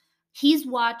dramas. He's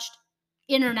watched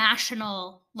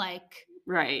international like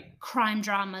crime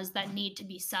dramas that need to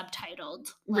be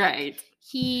subtitled. Like,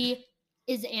 he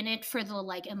is in it for the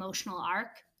like emotional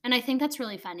arc, and I think that's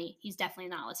really funny. He's definitely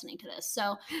not listening to this,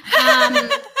 so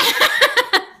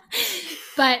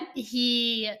but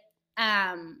he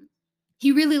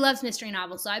really loves mystery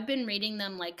novels, so I've been reading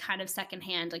them like kind of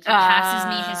secondhand. Like he passes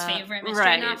me his favorite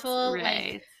mystery novel,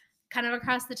 like kind of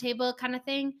across the table kind of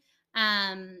thing.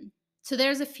 So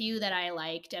there's a few that I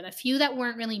liked, and a few that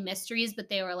weren't really mysteries, but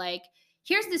they were like,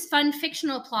 here's this fun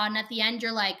fictional plot, and at the end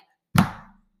you're like,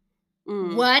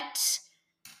 what?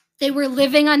 They were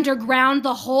living underground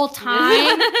the whole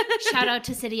time? Shout out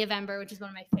to City of Ember, which is one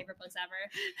of my favorite books ever.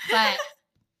 But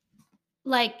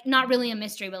like, not really a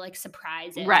mystery, but like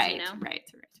surprises, you know? Right.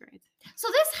 So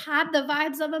this had the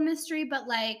vibes of a mystery, but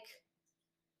like,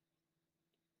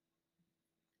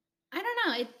 I don't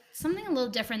know. It's something a little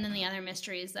different than the other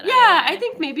mysteries that I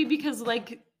think maybe because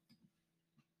like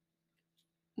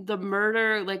the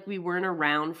murder, like we weren't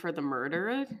around for the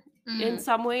murder in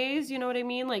some ways, you know what I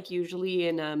mean? Like usually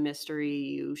in a mystery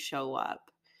you show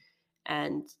up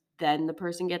and then the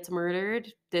person gets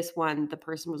murdered. This one, the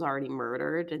person was already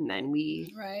murdered, and then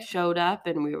we showed up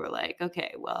and we were like,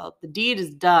 okay, well, the deed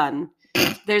is done.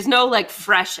 There's no like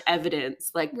fresh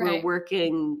evidence. Like we're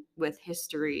working with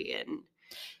history and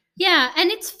yeah, and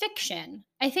it's fiction.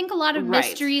 I think a lot of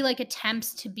mystery like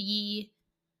attempts to be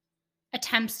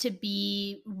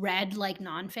read like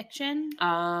nonfiction.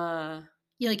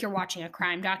 You're watching a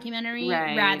crime documentary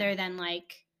rather than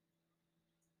like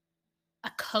a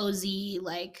cozy,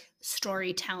 like,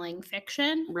 storytelling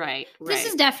fiction. Right. This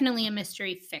is definitely a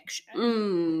mystery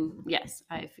fiction. Yes,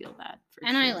 I feel that for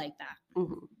and sure. I like that.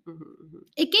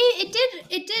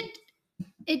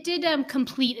 It did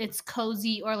complete its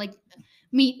cozy, or like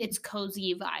meet its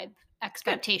cozy vibe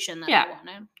expectation that I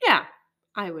wanted. Yeah,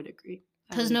 I would agree.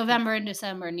 Because November and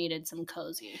December needed some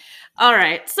cozy. All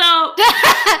right, so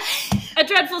A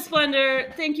Dreadful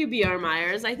Splendor. Thank you, B.R.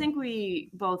 Meyers. I think we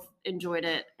both enjoyed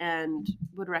it and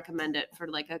would recommend it for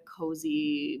like a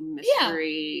cozy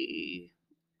mystery,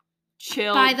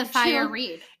 chill, by the fire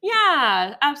read.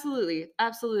 Yeah, absolutely,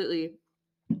 absolutely.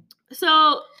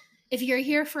 So if you're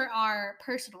here for our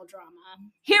personal drama,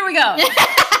 here we go.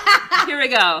 Here we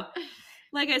go.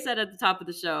 Like I said at the top of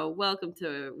the show, welcome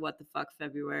to What the Fuck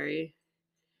February.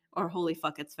 Or Holy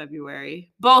Fuck It's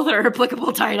February. Both are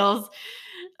applicable titles.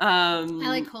 I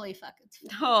like Holy Fuck It's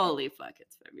February. Holy Fuck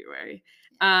It's February.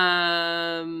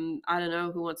 I don't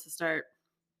know who wants to start.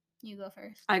 You go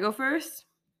first. I go first?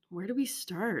 Where do we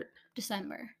start?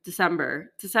 December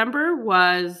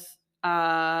was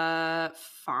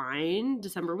fine.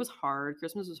 December was hard.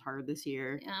 Christmas was hard this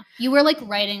year. Yeah. You were like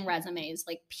writing resumes,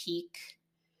 like peak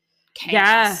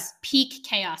chaos. Peak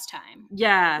chaos time.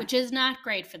 Yeah. Which is not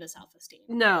great for the self-esteem.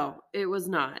 No, it was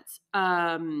not.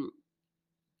 And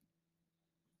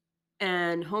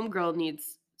Homegirl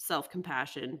needs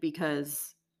self-compassion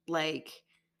because, like,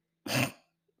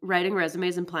 writing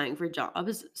resumes and applying for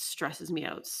jobs stresses me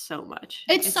out so much.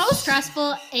 It's so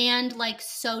stressful and, like,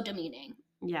 so demeaning.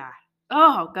 Yeah.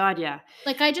 Oh, God, yeah.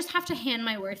 Like, I just have to hand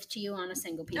my worth to you on a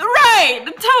single piece. Right!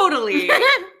 Totally.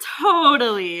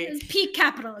 Totally. It's peak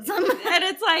capitalism. And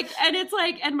it's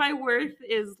like, and my worth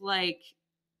is, like,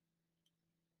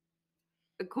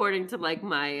 according to, like,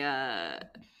 my,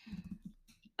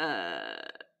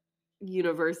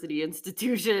 university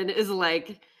institution is,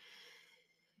 like,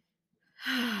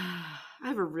 I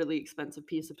have a really expensive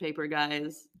piece of paper,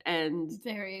 guys, and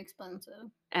very expensive.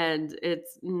 And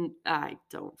it's, I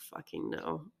don't fucking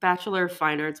know. Bachelor of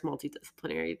Fine Arts,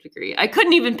 multidisciplinary degree. I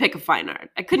couldn't even pick a fine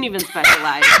art. I couldn't even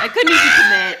specialize. I couldn't even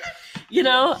commit, you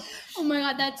know? Oh my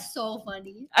God, that's so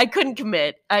funny. I couldn't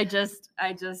commit. I just,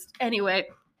 anyway,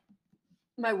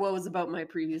 my woes about my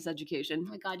previous education.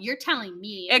 Oh my God, you're telling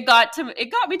me. It got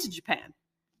me to Japan.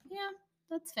 Yeah,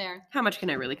 that's fair. How much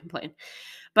can I really complain?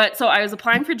 But so I was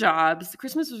applying for jobs.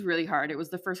 Christmas was really hard. It was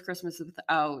the first Christmas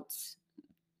without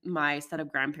my set of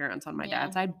grandparents on my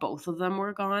dad's side. Both of them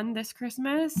were gone this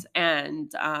Christmas. And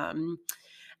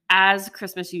as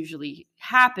Christmas usually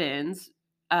happens,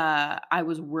 I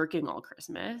was working all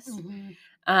Christmas.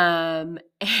 And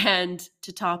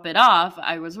to top it off,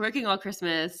 I was working all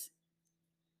Christmas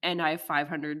and I have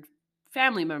 500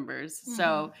 family members.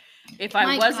 So if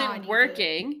I wasn't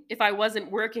working,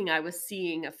 I was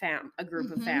seeing a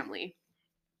group of family.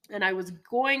 And I was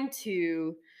going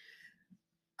to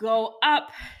go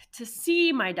up to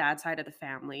see my dad's side of the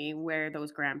family where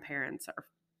those grandparents are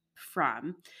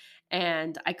from.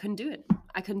 And I couldn't do it.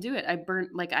 I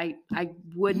burnt, like, I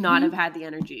would not have had the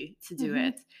energy to do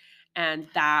it. And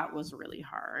that was really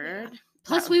hard. Yeah.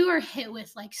 Plus we were hit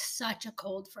with, like, such a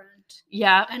cold front.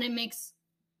 Yeah. And it makes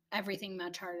everything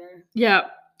much harder. Yeah.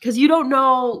 Because you don't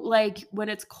know, like, when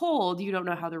it's cold, you don't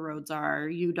know how the roads are.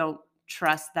 You don't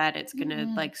trust that it's going to,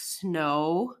 like,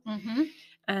 snow.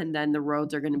 And then the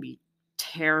roads are going to be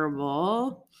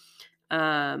terrible. So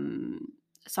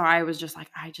I was just like,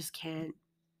 I can't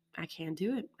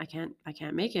do it. I can't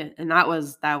make it. And that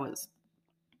was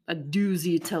a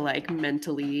doozy to, like,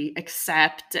 mentally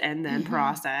accept and then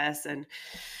process and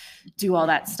do all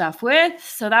that stuff with.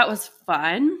 So that was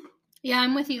fun. Yeah,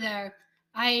 I'm with you there.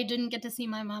 I didn't get to see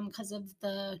my mom because of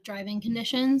the driving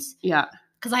conditions. Yeah.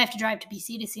 Because I have to drive to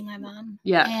BC to see my mom.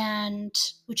 Yeah. And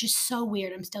which is so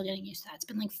weird. I'm still getting used to that. It's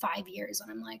been like 5 years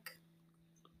and I'm like,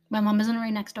 my mom isn't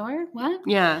right next door? What?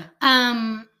 Yeah.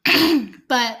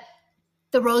 But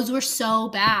the roads were so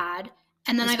bad.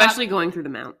 And then especially going through the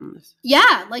mountains.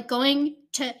 Yeah, like going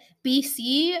to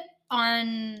BC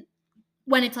when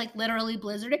it's like literally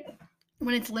blizzarding.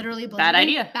 Bad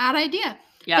idea.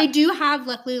 Yeah. They do have,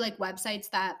 luckily, like, websites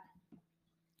that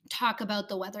talk about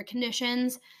the weather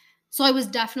conditions. So I was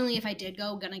definitely, if I did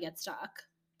go, gonna get stuck.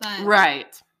 But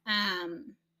right.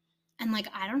 And, like,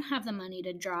 I don't have the money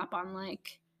to drop on,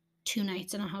 like, 2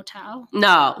 nights in a hotel.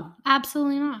 No.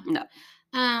 Absolutely not. No.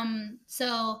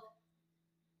 So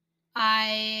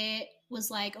I was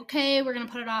like, okay, we're gonna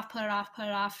put it off.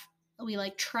 We,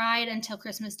 like, tried until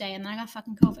Christmas Day, and then I got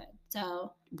fucking COVID.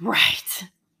 So right.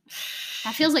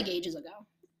 That feels like ages ago.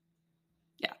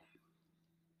 Yeah.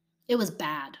 It was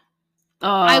bad.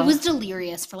 I was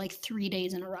delirious for like 3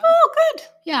 days in a row. Oh, good.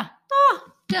 Yeah. Oh,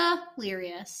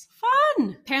 Delirious.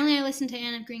 Fun. Apparently, I listened to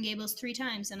Anne of Green Gables 3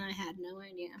 times, and I had no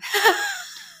idea.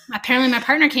 Apparently, my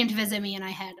partner came to visit me, and I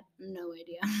had no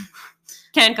idea.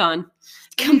 CanCon.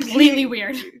 Completely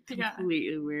weird.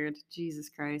 Completely weird. Jesus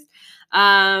Christ.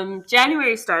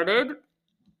 January started.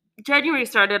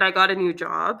 I got a new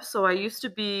job. So I used to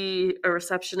be a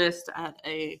receptionist at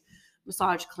a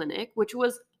massage clinic, which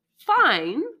was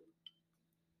fine.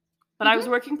 But I was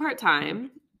working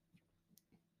part-time.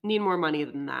 Need more money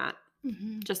than that.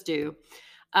 Just do.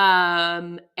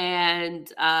 And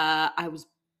I was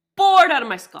bored out of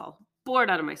my skull.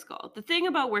 The thing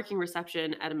about working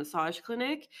reception at a massage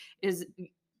clinic is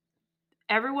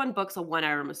everyone books a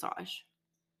 1-hour massage.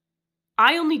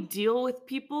 I only deal with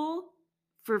people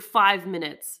for 5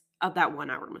 minutes of that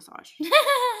 1-hour massage.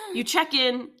 You check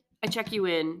in, I check you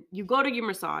in, you go to your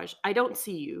massage, I don't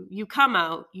see you, you come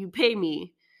out, you pay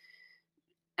me,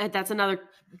 and that's another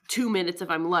 2 minutes if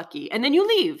I'm lucky, and then you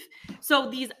leave. So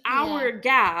these hour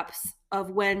gaps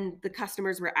of when the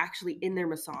customers were actually in their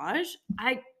massage,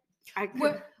 I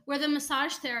could... Were the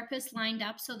massage therapists lined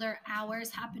up so their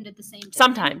hours happened at the same time?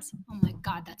 Sometimes. Oh my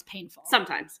God, that's painful.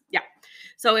 Sometimes, yeah.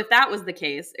 So if that was the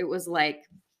case, it was like,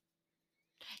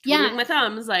 twiddling my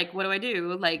thumbs, like, what do I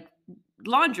do? Like,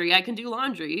 laundry, I can do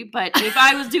laundry. But if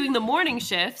I was doing the morning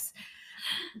shifts,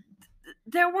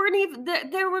 there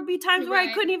would be times where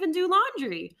I couldn't even do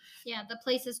laundry. Yeah, the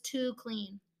place is too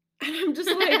clean. And I'm just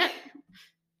like...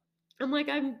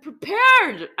 I'm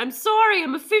prepared. I'm sorry.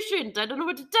 I'm efficient. I don't know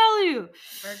what to tell you.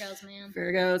 Virgos, man.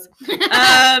 Virgos.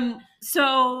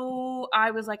 So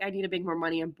I was like, I need to make more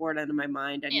money. I'm bored out of my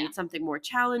mind. I need something more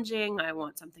challenging. I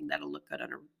want something that'll look good on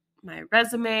my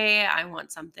resume. I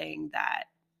want something that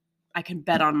I can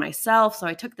bet on myself. So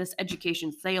I took this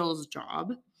education sales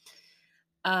job.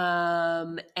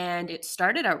 And it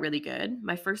started out really good.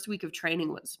 My first week of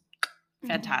training was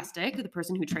fantastic. The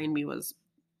person who trained me was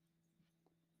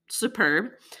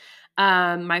superb.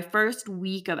 My first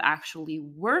week of actually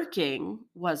working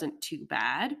wasn't too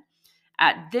bad.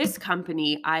 At this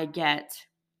company, I get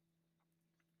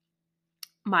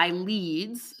my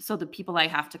leads, so the people I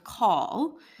have to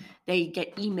call, they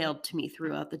get emailed to me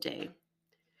throughout the day.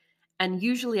 And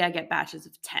usually I get batches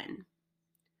of 10.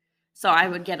 So I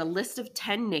would get a list of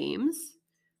 10 names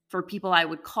for people I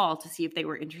would call to see if they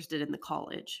were interested in the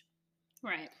college.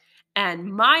 Right.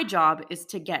 And my job is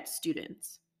to get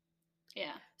students.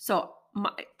 Yeah. So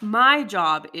my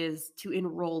job is to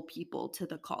enroll people to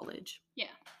the college. Yeah.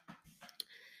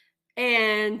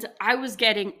 And I was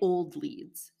getting old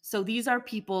leads. So these are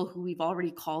people who we've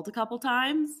already called a couple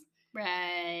times.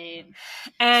 Right.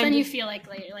 And so then you feel like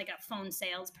a phone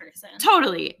salesperson.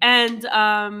 Totally. And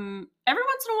every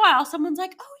once in a while, someone's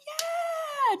like, oh,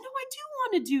 yeah, no, I do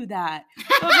want to do that.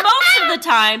 But most of the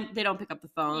time, they don't pick up the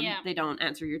phone. Yeah. They don't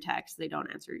answer your text. They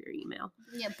don't answer your email.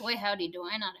 Yeah, boy, howdy, do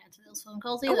I not answer those phone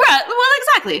calls either. Right. Well,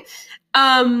 exactly.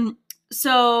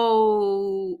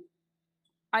 So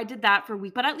I did that for a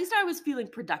week, but at least I was feeling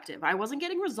productive. I wasn't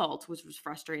getting results, which was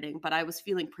frustrating, but I was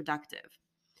feeling productive.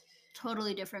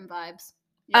 Totally different vibes.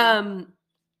 Yeah.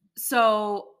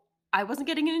 So I wasn't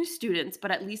getting any students,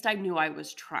 but at least I knew I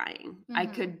was trying. Mm-hmm.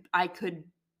 I could.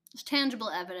 There's tangible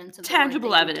evidence.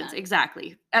 Tangible evidence,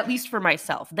 exactly. At least for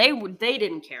myself, they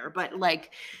didn't care, but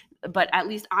at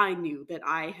least I knew that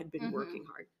I had been working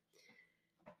hard.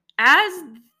 As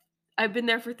I've been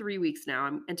there for 3 weeks now,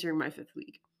 I'm entering my 5th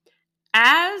week.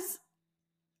 As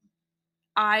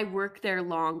I work there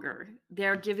longer,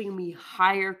 they're giving me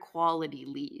higher quality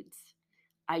leads.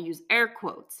 I use air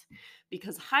quotes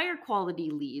because higher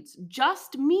quality leads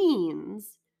just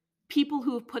means people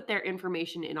who have put their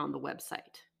information in on the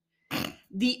website.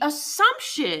 The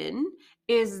assumption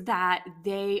is that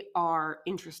they are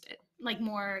interested. Like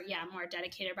more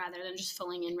dedicated rather than just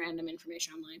filling in random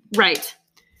information online. Right.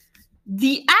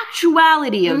 The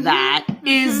actuality of that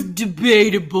is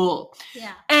debatable.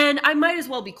 Yeah. And I might as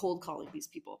well be cold calling these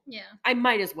people. Yeah. I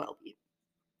might as well be.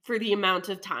 For the amount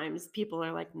of times people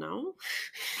are like, no.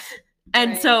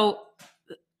 And so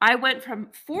I went from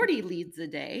 40 leads a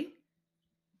day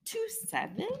to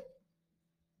 7. Oh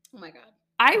my God.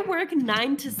 I work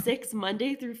 9 to 6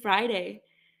 Monday through Friday.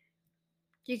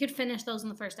 You could finish those in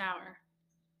the first hour.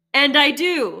 And I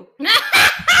do.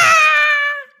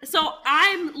 So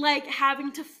I'm like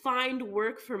having to find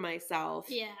work for myself.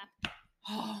 Yeah.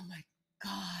 Oh my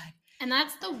God. And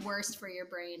that's the worst for your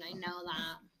brain. I know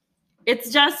that.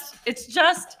 It's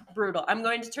just brutal. I'm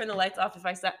going to turn the lights off if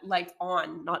I set lights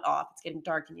on, not off. It's getting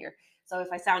dark in here. So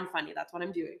if I sound funny, that's what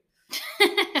I'm doing.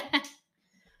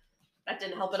 That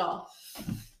didn't help at all.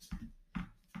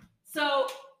 So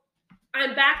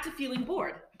I'm back to feeling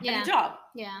bored at a job.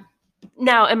 Yeah.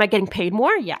 Now, am I getting paid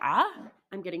more? Yeah.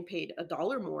 I'm getting paid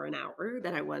 $1 more an hour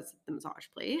than I was at the massage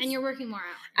place. And you're working more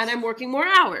hours. And I'm working more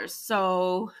hours.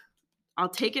 So I'll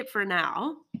take it for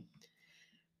now.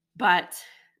 But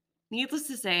needless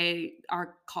to say,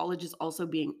 our college is also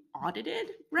being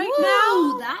audited right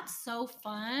now. That's so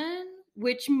fun.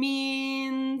 Which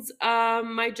means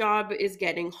my job is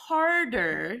getting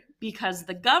harder because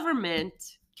the government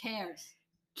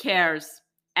cares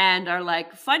and are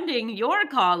like funding your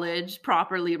college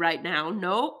properly right now.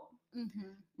 Nope.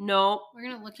 Nope. We're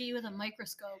going to look at you with a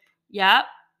microscope. Yep.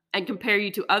 And compare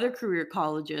you to other career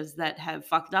colleges that have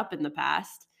fucked up in the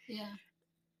past. Yeah.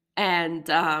 And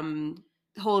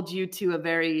hold you to a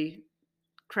very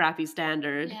crappy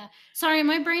standard. Yeah. Sorry,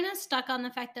 my brain is stuck on the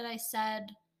fact that I said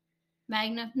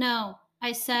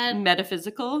I said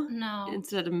metaphysical. No.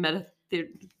 Instead of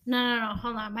No.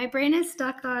 Hold on. My brain is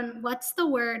stuck on what's the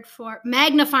word for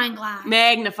magnifying glass.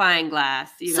 Magnifying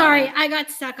glass. Sorry, I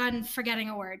got stuck on forgetting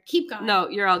a word. Keep going. No,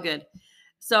 you're all good.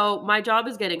 So my job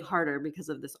is getting harder because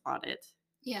of this audit.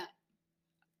 Yeah.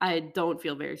 I don't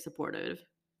feel very supported.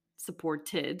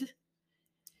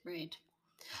 Right.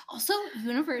 Also,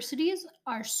 universities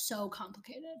are so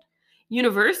complicated.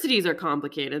 Universities are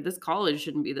complicated. This college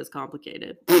shouldn't be this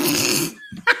complicated.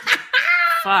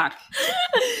 Fuck.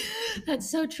 That's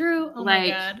so true. Oh my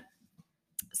God.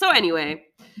 So anyway,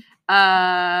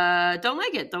 don't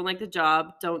like it. Don't like the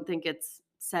job. Don't think it's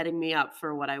setting me up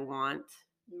for what I want.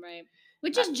 Right.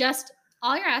 Which is just,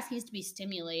 all you're asking is to be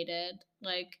stimulated,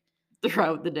 like,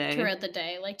 throughout the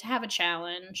day, like to have a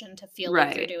challenge and to feel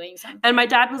like you're doing something. And my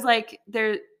dad was like,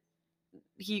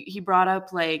 he brought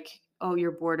up like, oh,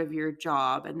 you're bored of your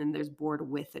job, and then there's bored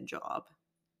with a job.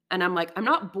 And I'm like, I'm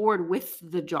not bored with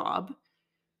the job.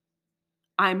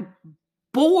 I'm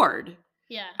bored.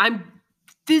 Yeah. I'm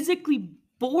physically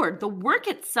bored. The work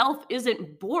itself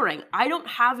isn't boring. I don't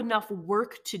have enough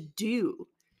work to do.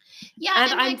 Yeah.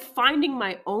 And I'm finding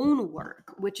my own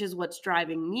work, which is what's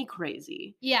driving me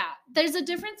crazy. Yeah. There's a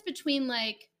difference between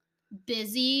like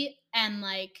busy and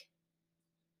like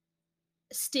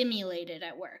stimulated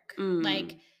at work.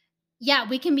 Like, yeah,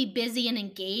 we can be busy and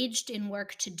engaged in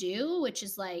work to do, which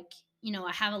is like, you know,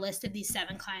 I have a list of these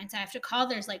 7 clients I have to call.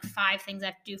 There's like 5 things I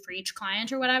have to do for each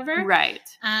client or whatever. Right.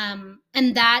 And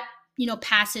that, you know,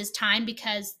 passes time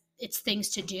because it's things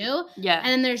to do. Yeah. And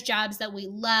then there's jobs that we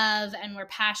love and we're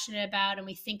passionate about and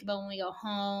we think about when we go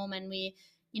home and we,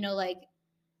 you know, like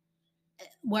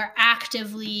we're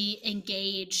actively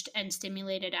engaged and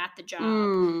stimulated at the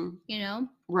job, you know?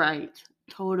 Right.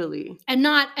 Totally. And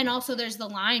also there's the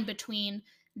line between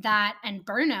that and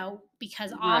burnout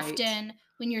because often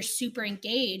when you're super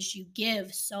engaged, you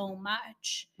give so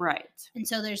much. Right. And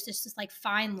so there's this like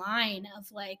fine line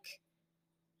of like,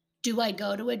 do I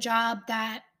go to a job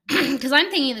that, because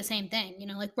I'm thinking the same thing, you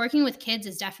know, like working with kids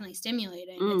is definitely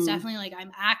stimulating. It's definitely like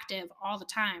I'm active all the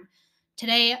time.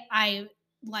 Today I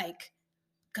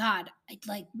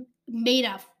made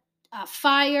a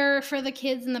fire for the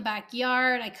kids in the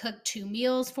backyard. I cooked 2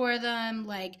 meals for them.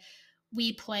 Like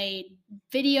we played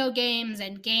video games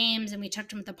and we took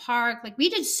them to the park. Like we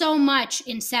did so much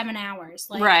in 7 hours.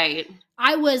 Like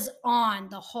I was on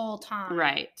the whole time.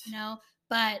 Right. You know,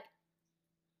 but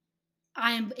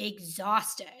I'm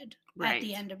exhausted at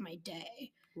the end of my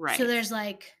day. Right. So there's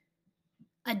like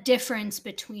a difference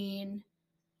between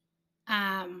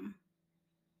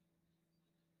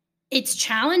it's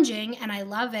challenging and I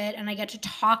love it and I get to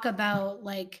talk about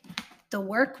like the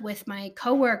work with my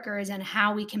coworkers and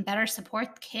how we can better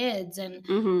support kids and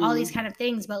all these kind of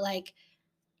things, but like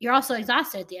you're also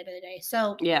exhausted at the end of the day.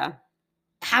 So yeah,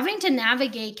 having to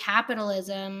navigate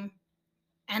capitalism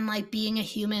and like being a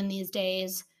human these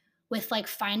days with like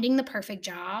finding the perfect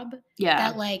job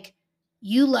that like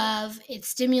you love, it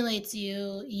stimulates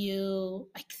you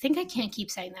I think I can't keep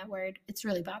saying that word. It's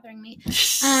really bothering me.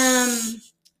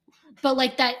 But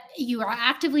like that you are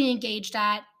actively engaged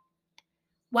at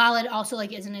while it also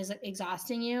like isn't as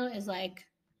exhausting you is like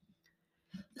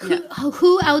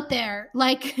who out there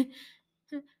like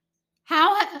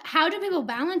how do people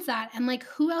balance that? And like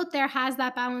who out there has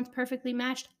that balance perfectly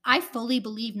matched? I fully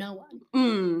believe no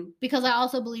one. Because I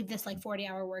also believe this like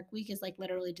 40-hour work week is like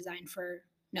literally designed for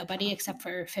nobody except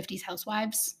for 50s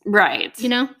housewives. Right. You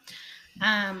know?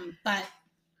 But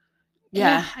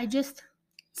yeah,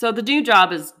 so the new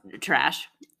job is trash.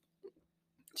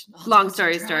 Long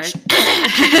story short.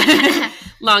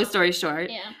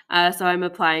 Yeah. So I'm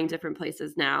applying different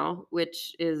places now,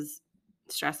 which is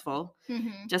stressful.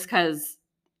 Just because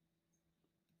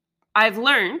I've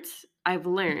learned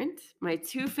my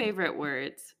 2 favorite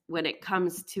words when it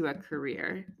comes to a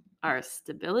career are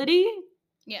stability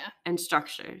and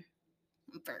structure.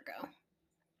 Virgo.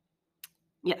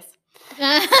 Yes.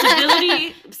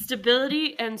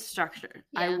 Stability and structure.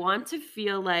 Yeah. I want to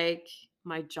feel like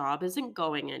my job isn't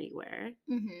going anywhere.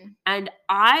 Mm-hmm. And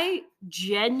I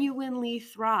genuinely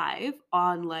thrive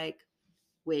on like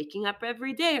waking up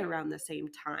every day around the same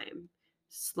time,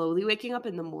 slowly waking up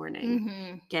in the morning,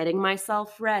 mm-hmm. getting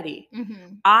myself ready.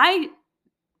 Mm-hmm. I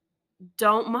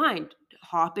don't mind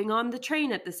hopping on the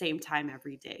train at the same time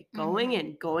every day, going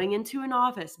into an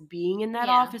office, being in that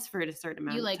office for a certain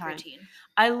amount of time. You like routine.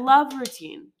 I love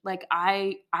routine. Like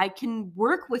I can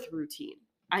work with routine.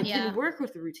 I can work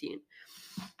with routine.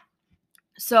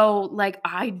 So like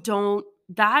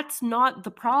that's not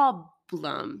the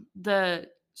problem. The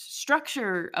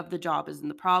structure of the job isn't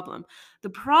the problem. The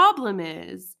problem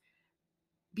is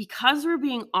because we're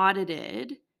being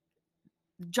audited,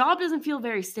 job doesn't feel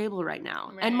very stable right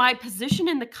now. Right. And my position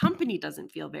in the company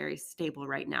doesn't feel very stable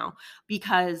right now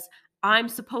because I'm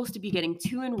supposed to be getting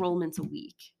 2 enrollments a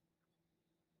week.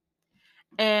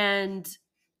 And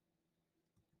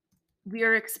we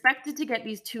are expected to get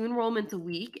these 2 enrollments a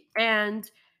week. And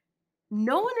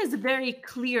no one is very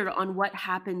clear on what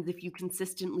happens if you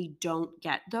consistently don't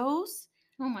get those.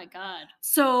 Oh my God.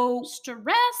 So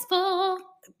stressful.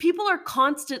 People are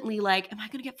constantly like, am I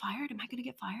going to get fired? Am I going to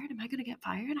get fired? Am I going to get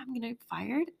fired? I'm going to get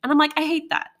fired. And I'm like, I hate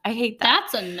that.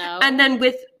 That's a no. And then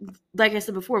with, like I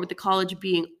said before, with the college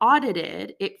being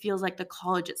audited, it feels like the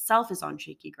college itself is on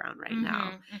shaky ground right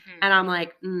now. Mm-hmm. And I'm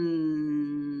like,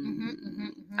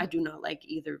 I do not like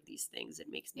either of these things. It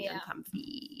makes me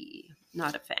uncomfy.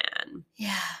 Not a fan.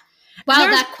 Yeah. Well,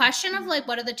 that question of like,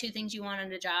 what are the 2 things you want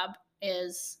in a job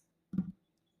is...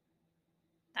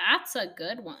 That's a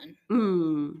good one.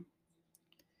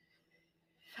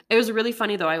 It was really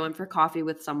funny, though. I went for coffee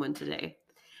with someone today.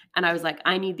 And I was like,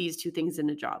 I need these 2 things in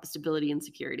a job, stability and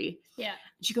security. Yeah.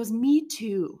 And she goes, me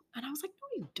too. And I was like, no,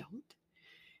 you don't.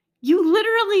 You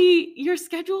literally, your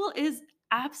schedule is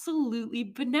absolutely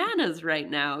bananas right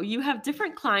now. You have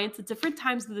different clients at different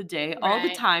times of the day, all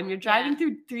the time. You're driving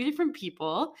through 3 different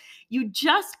people. You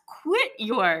just quit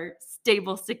your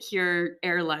stable, secure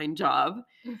airline job.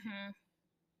 Mm-hmm.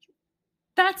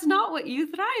 That's not what you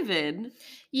thrive in.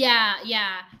 Yeah.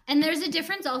 And there's a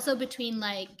difference also between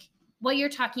like what you're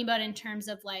talking about in terms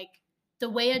of like the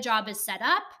way a job is set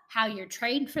up, how you're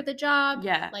trained for the job,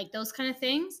 like those kind of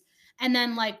things. And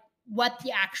then like what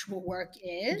the actual work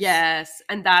is. Yes.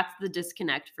 And that's the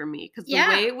disconnect for me. Because the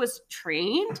way it was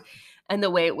trained and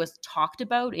the way it was talked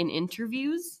about in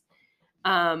interviews,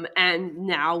 and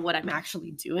now what I'm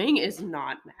actually doing is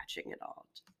not matching at all.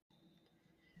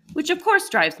 Which of course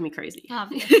drives me crazy.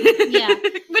 Obviously. Yeah.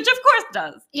 Which of course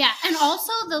does. Yeah. And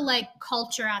also the like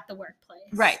culture at the workplace.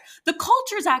 Right. The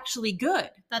culture is actually good.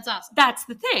 That's awesome. That's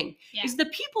the thing. Yeah. Is the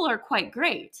people are quite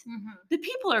great. Mm-hmm. The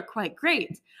people are quite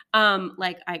great.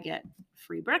 Like I get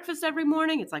free breakfast every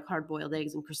morning. It's like hard-boiled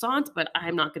eggs and croissants, but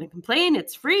I'm not going to complain.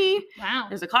 It's free. Wow.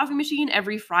 There's a coffee machine.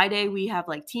 Every Friday we have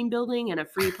like team building and a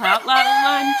free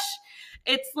lunch.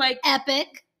 It's like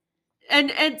epic.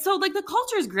 And so like the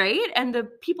culture is great and the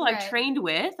people I've trained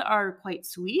with are quite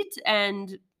sweet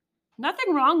and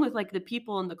nothing wrong with like the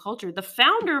people and the culture. The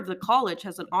founder of the college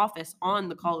has an office on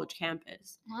the college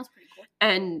campus. Well, that's pretty cool.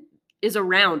 And is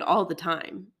around all the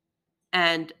time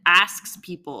and asks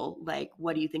people like,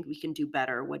 what do you think we can do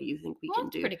better? What do you think we can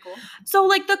do? Pretty cool. So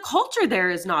like the culture there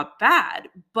is not bad,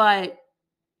 but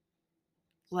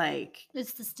like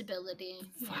it's the stability.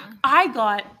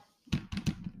 Yeah.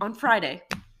 On Friday,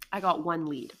 I got 1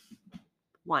 lead.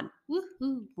 1.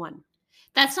 Woohoo. 1.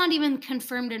 That's not even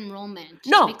confirmed enrollment,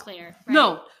 to be clear.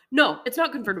 Right? No, it's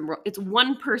not confirmed enrollment. It's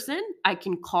 1 person I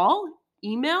can call,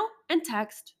 email, and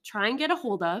text, try and get a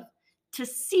hold of to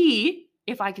see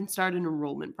if I can start an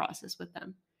enrollment process with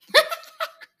them.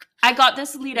 I got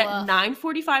this lead at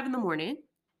 9:45 in the morning.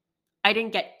 I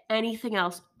didn't get anything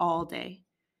else all day.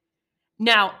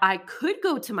 Now, I could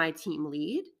go to my team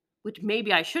lead, which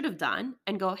maybe I should have done,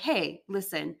 and go, hey,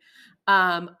 listen,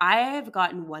 I have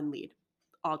gotten 1 lead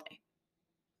all day.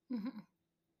 Mm-hmm.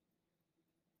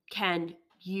 Can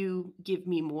you give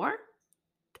me more?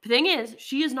 The thing is,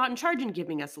 she is not in charge of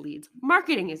giving us leads.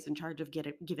 Marketing is in charge of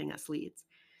giving us leads.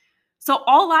 So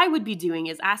all I would be doing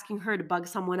is asking her to bug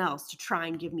someone else to try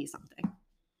and give me something.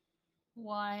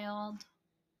 Wild.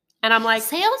 And I'm like,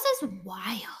 sales is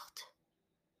wild.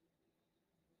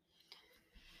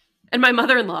 And my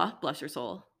mother-in-law, bless her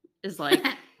soul, is like,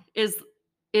 is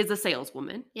a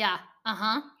saleswoman. Yeah.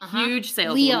 Huge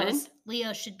saleswoman.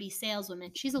 Leo should be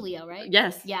saleswoman. She's a Leo, right?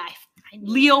 Yes. Yeah.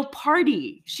 Leo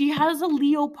party. She has a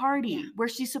Leo party where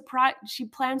she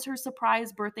plans her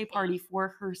surprise birthday party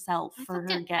for herself, for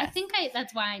her guests.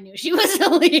 That's why I knew she was a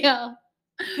Leo.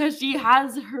 Because she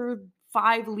has her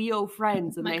 5 Leo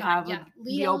friends and they have a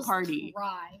Leo Leos party.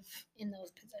 thrive in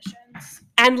those positions.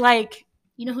 And like,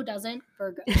 you know who doesn't?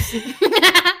 Virgos.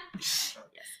 Yes,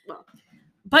 well,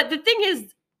 but the thing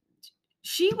is,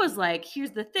 she was like,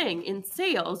 here's the thing, in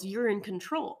sales, you're in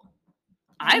control.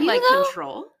 I like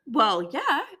control. Well,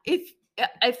 yeah,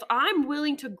 if I'm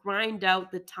willing to grind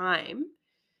out the time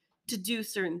to do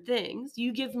certain things,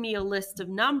 you give me a list of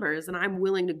numbers and I'm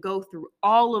willing to go through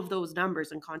all of those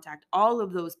numbers and contact all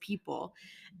of those people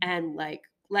and like,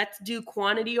 let's do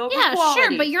quantity over quality. Yeah,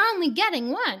 sure, but you're only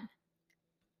getting one.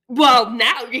 Well,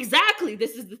 now, exactly,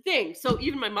 this is the thing. So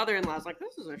even my mother-in-law's like,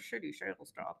 this is a shitty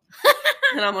sales job.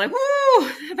 And I'm like,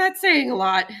 whoo, that's saying a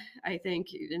lot, I think.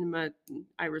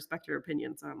 I respect your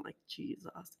opinion, so I'm like,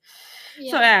 Jesus.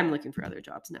 Yeah. So I'm looking for other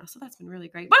jobs now, so that's been really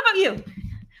great. What about you?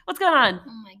 What's going on?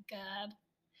 Oh my God.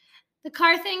 The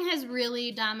car thing has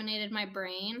really dominated my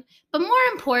brain, but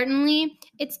more importantly,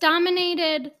 it's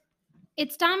dominated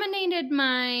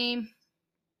my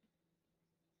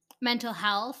mental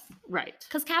health. Right.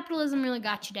 Because capitalism really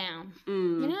got you down.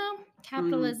 You know?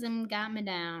 Capitalism got me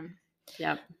down.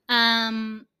 Yep.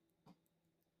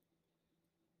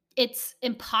 It's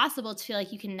impossible to feel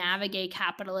like you can navigate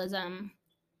capitalism.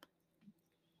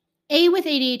 With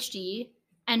ADHD,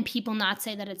 and people not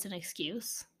say that it's an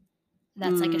excuse.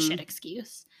 That's like a shit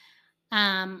excuse.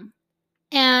 And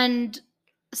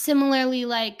similarly,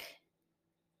 like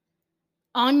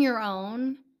on your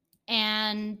own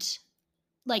and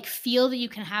like feel that you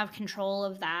can have control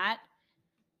of that.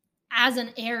 As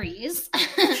an Aries,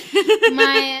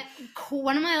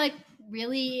 one of my like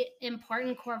really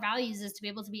important core values is to be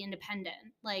able to be independent.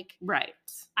 Like, right.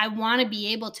 I want to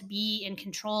be able to be in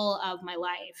control of my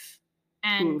life.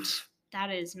 And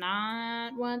that is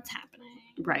not what's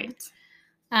happening. Right.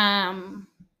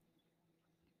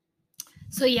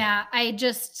 So yeah,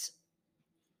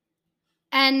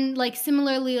 and like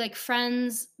similarly, like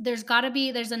friends, there's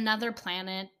another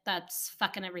planet that's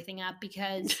fucking everything up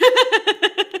because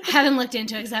I haven't looked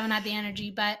into it because I haven't had the energy,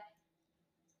 but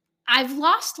I've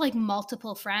lost like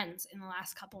multiple friends in the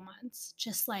last couple months.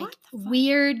 Just like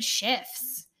weird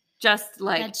shifts. Just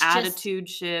like attitude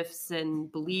shifts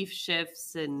and belief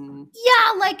shifts and...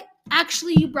 Yeah, like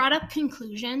actually you brought up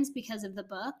conclusions because of the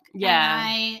book.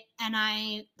 Yeah. And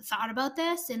I thought about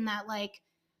this in that like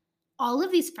all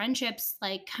of these friendships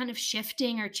like kind of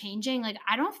shifting or changing. Like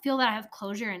I don't feel that I have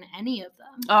closure in any of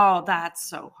them. Oh, that's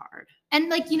so hard. And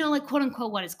like, you know, like quote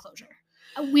unquote, what is closure?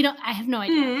 I have no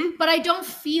idea. But I don't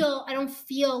feel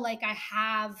like I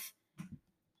have...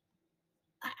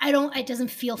 it doesn't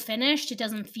feel finished. It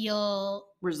doesn't feel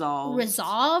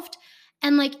resolved.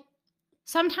 And like,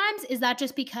 sometimes is that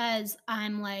just because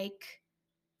I'm like,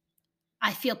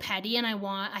 I feel petty and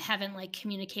I haven't like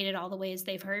communicated all the ways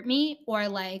they've hurt me, or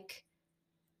like,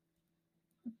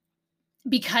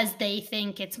 because they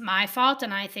think it's my fault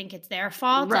and I think it's their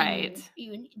fault. Right.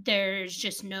 And there's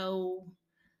just no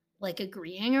like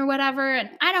agreeing or whatever. And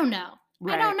I don't know.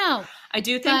 Right. I don't know. I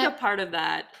do think a part of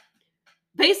that,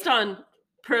 based on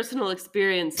personal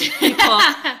experience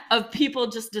of people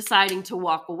just deciding to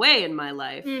walk away in my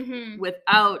life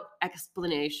without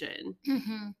explanation,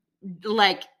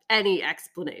 like any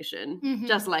explanation,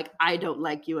 just like, I don't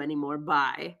like you anymore,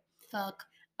 bye. Fuck.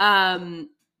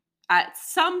 At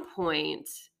some point,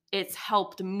 it's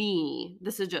helped me.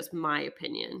 This is just my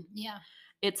opinion. Yeah.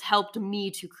 It's helped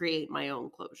me to create my own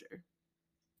closure.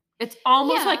 It's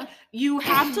almost like you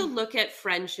have to look at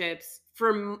friendships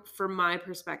from my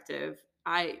perspective.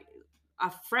 A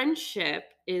friendship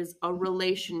is a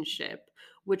relationship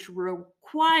which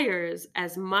requires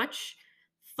as much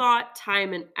thought,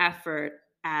 time, and effort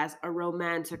as a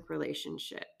romantic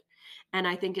relationship. And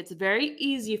I think it's very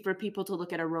easy for people to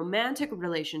look at a romantic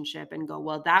relationship and go,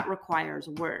 well, that requires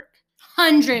work.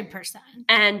 100%.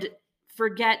 And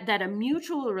forget that a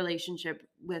mutual relationship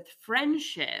with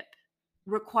friendship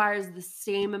requires the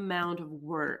same amount of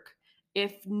work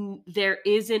if there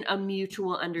isn't a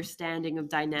mutual understanding of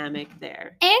dynamic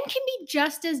there. And can be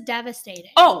just as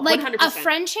devastating. Oh, like 100%. A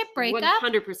friendship breakup.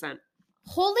 100%.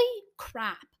 Holy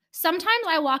crap. Sometimes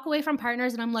I walk away from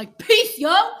partners and I'm like, peace,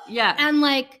 yo. Yeah.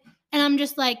 And I'm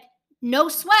just like, no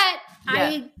sweat. Yeah.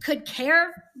 I could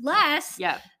care less.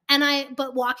 Yeah.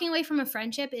 But walking away from a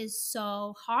friendship is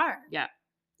so hard. Yeah.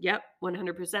 Yep.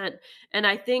 100%. And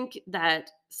I think that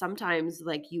sometimes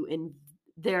like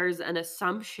there's an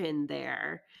assumption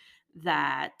there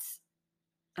that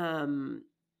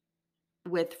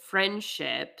with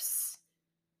friendships,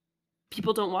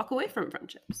 people don't walk away from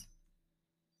friendships.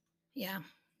 Yeah.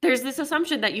 there's this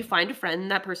assumption that you find a friend and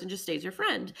that person just stays your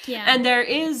friend. Yeah. And there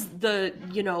is the,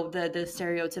 you know, the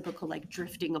stereotypical like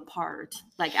drifting apart,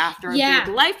 like after a big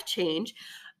life change.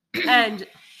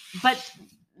 But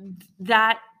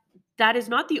that is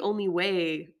not the only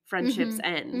way friendships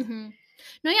end. Mm-hmm.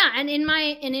 No, yeah. And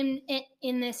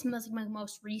in this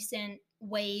most recent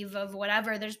wave of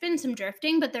whatever, there's been some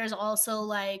drifting, but there's also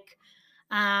like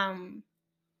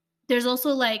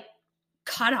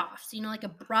cutoffs, you know, like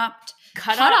abrupt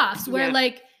cutoffs where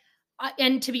like,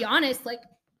 and to be honest, like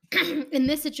in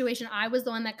this situation, I was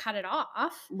the one that cut it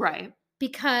off. Right.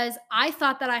 Because I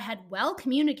thought that I had well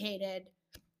communicated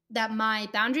that my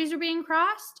boundaries were being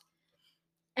crossed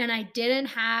and I didn't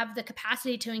have the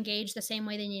capacity to engage the same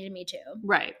way they needed me to.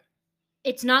 Right.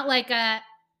 It's not like a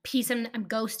piece I'm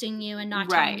ghosting you and not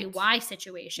telling you why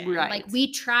situation. Right. Like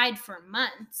we tried for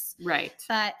months. Right.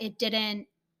 But it didn't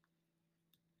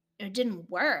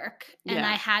work, and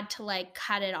I had to like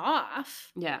cut it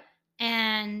off. Yeah.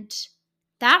 And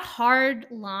that hard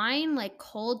line, like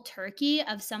cold turkey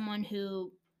of someone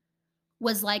who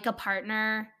was like a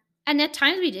partner, and at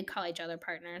times we did call each other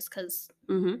partners because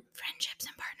friendships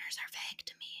and partners are vague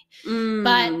to me.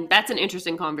 But that's an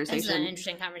interesting conversation. It's an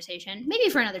interesting conversation, maybe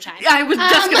for another time. I was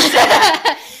just gonna say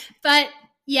that. But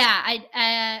yeah,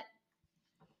 I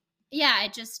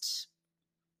just.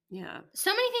 Yeah.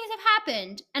 So many things have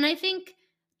happened. And I think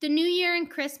the New Year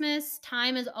and Christmas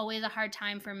time is always a hard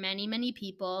time for many, many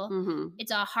people. Mm-hmm.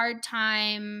 It's a hard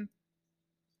time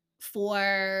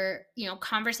for, you know,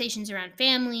 conversations around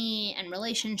family and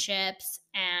relationships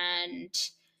and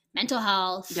mental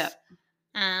health. Yep.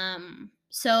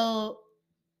 So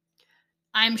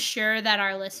I'm sure that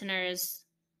our listeners,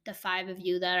 the 5 of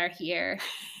you that are here,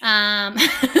 and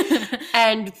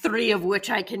 3 of which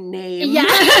I can name. Yeah.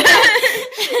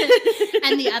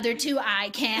 And the other 2 I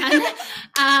can,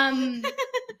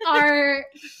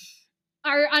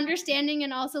 are understanding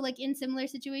and also like in similar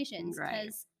situations.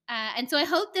 Right. And so I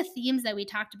hope the themes that we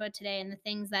talked about today and the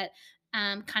things that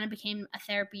kind of became a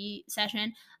therapy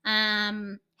session,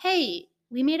 hey,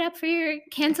 we made up for your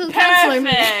canceled counselor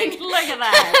meeting. Look at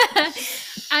that.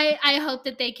 I hope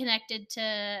that they connected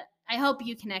to, I hope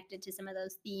you connected to some of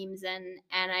those themes, and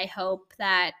I hope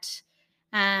that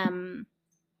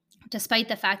despite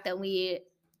the fact that we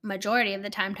majority of the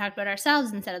time talked about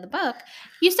ourselves instead of the book,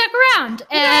 you stuck around.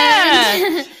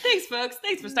 And thanks, folks.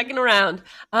 Thanks for sticking around.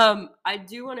 I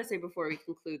do want to say before we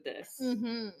conclude this,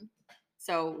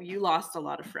 so you lost a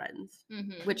lot of friends,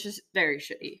 which is very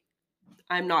shitty.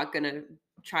 I'm not going to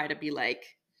try to be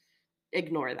like,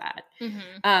 ignore that.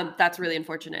 That's really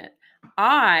unfortunate.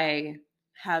 I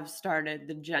have started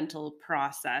the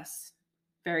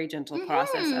very gentle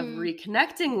process of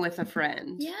reconnecting with a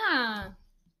friend. Yeah.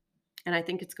 And I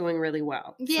think it's going really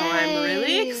well. Yay. So I'm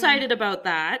really excited about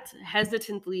that.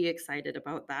 Hesitantly excited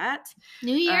about that.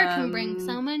 New Year can bring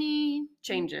so many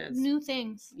changes. New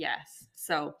things. Yes.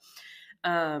 So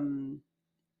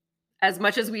as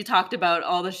much as we talked about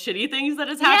all the shitty things that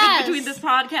has happened between this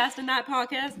podcast and that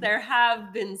podcast, there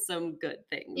have been some good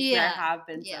things. Yeah. There have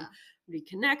been some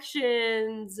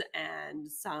reconnections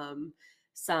and some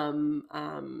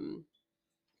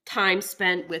time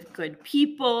spent with good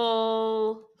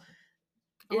people.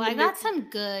 Oh, I got some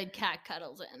good cat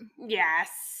cuddles in. Yes.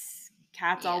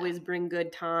 Cats always bring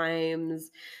good times.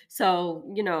 So,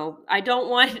 you know, I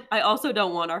also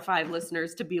don't want our 5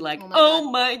 listeners to be like,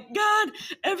 oh my God,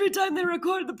 every time they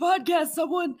record the podcast,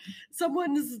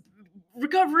 someone is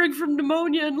recovering from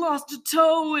pneumonia and lost a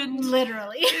toe, and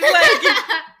literally.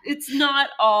 It's not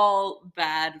all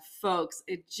bad, folks.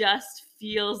 It just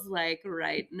feels like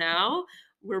right now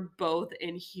we're both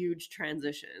in huge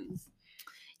transitions.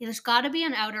 Yeah, there's got to be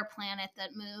an outer planet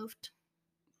that moved.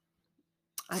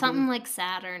 Something like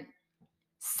Saturn.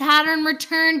 Saturn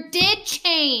return did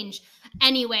change.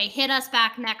 Anyway, hit us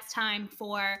back next time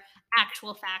for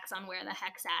actual facts on where the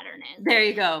heck Saturn is. There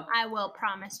you go. I will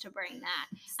promise to bring that.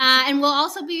 And we'll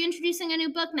also be introducing a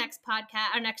new book next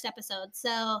podcast or next episode.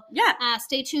 So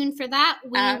stay tuned for that.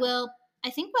 I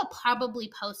think we'll probably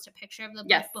post a picture of the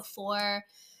book before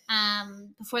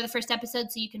the first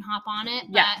episode so you can hop on it.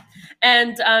 Yeah.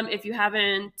 And if you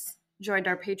haven't joined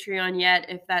our Patreon yet,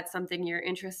 if that's something you're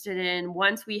interested in,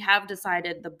 once we have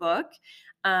decided the book,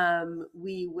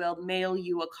 we will mail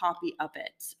you a copy of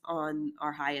it on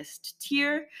our highest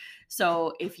tier.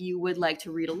 So if you would like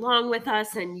to read along with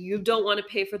us and you don't want to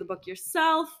pay for the book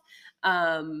yourself,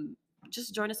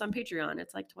 just join us on Patreon.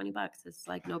 It's like $20. It's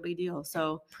like no big deal.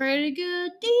 So pretty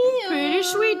good deal. Pretty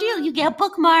sweet deal. You get a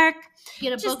bookmark.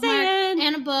 You get a bookmark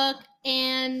and a book,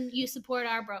 and you support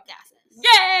our broke asses.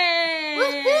 Yay!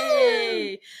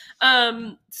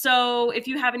 So if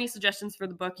you have any suggestions for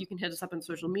the book, you can hit us up on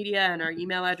social media and our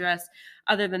email address.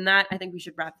 Other than that, I think we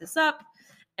should wrap this up.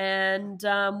 And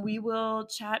we will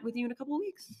chat with you in a couple of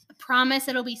weeks. I promise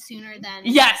it'll be sooner than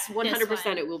Yes,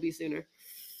 100% it will be sooner.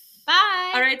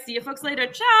 Bye. All right, see you folks later.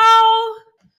 Ciao!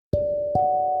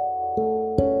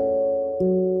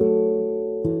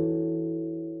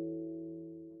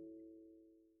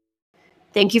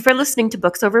 Thank you for listening to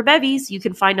Books Over Bevies. You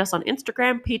can find us on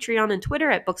Instagram, Patreon, and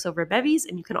Twitter at Books Over Bevies,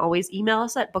 and you can always email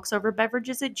us at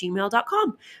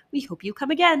booksoverbeverages@gmail.com. We hope you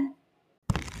come again.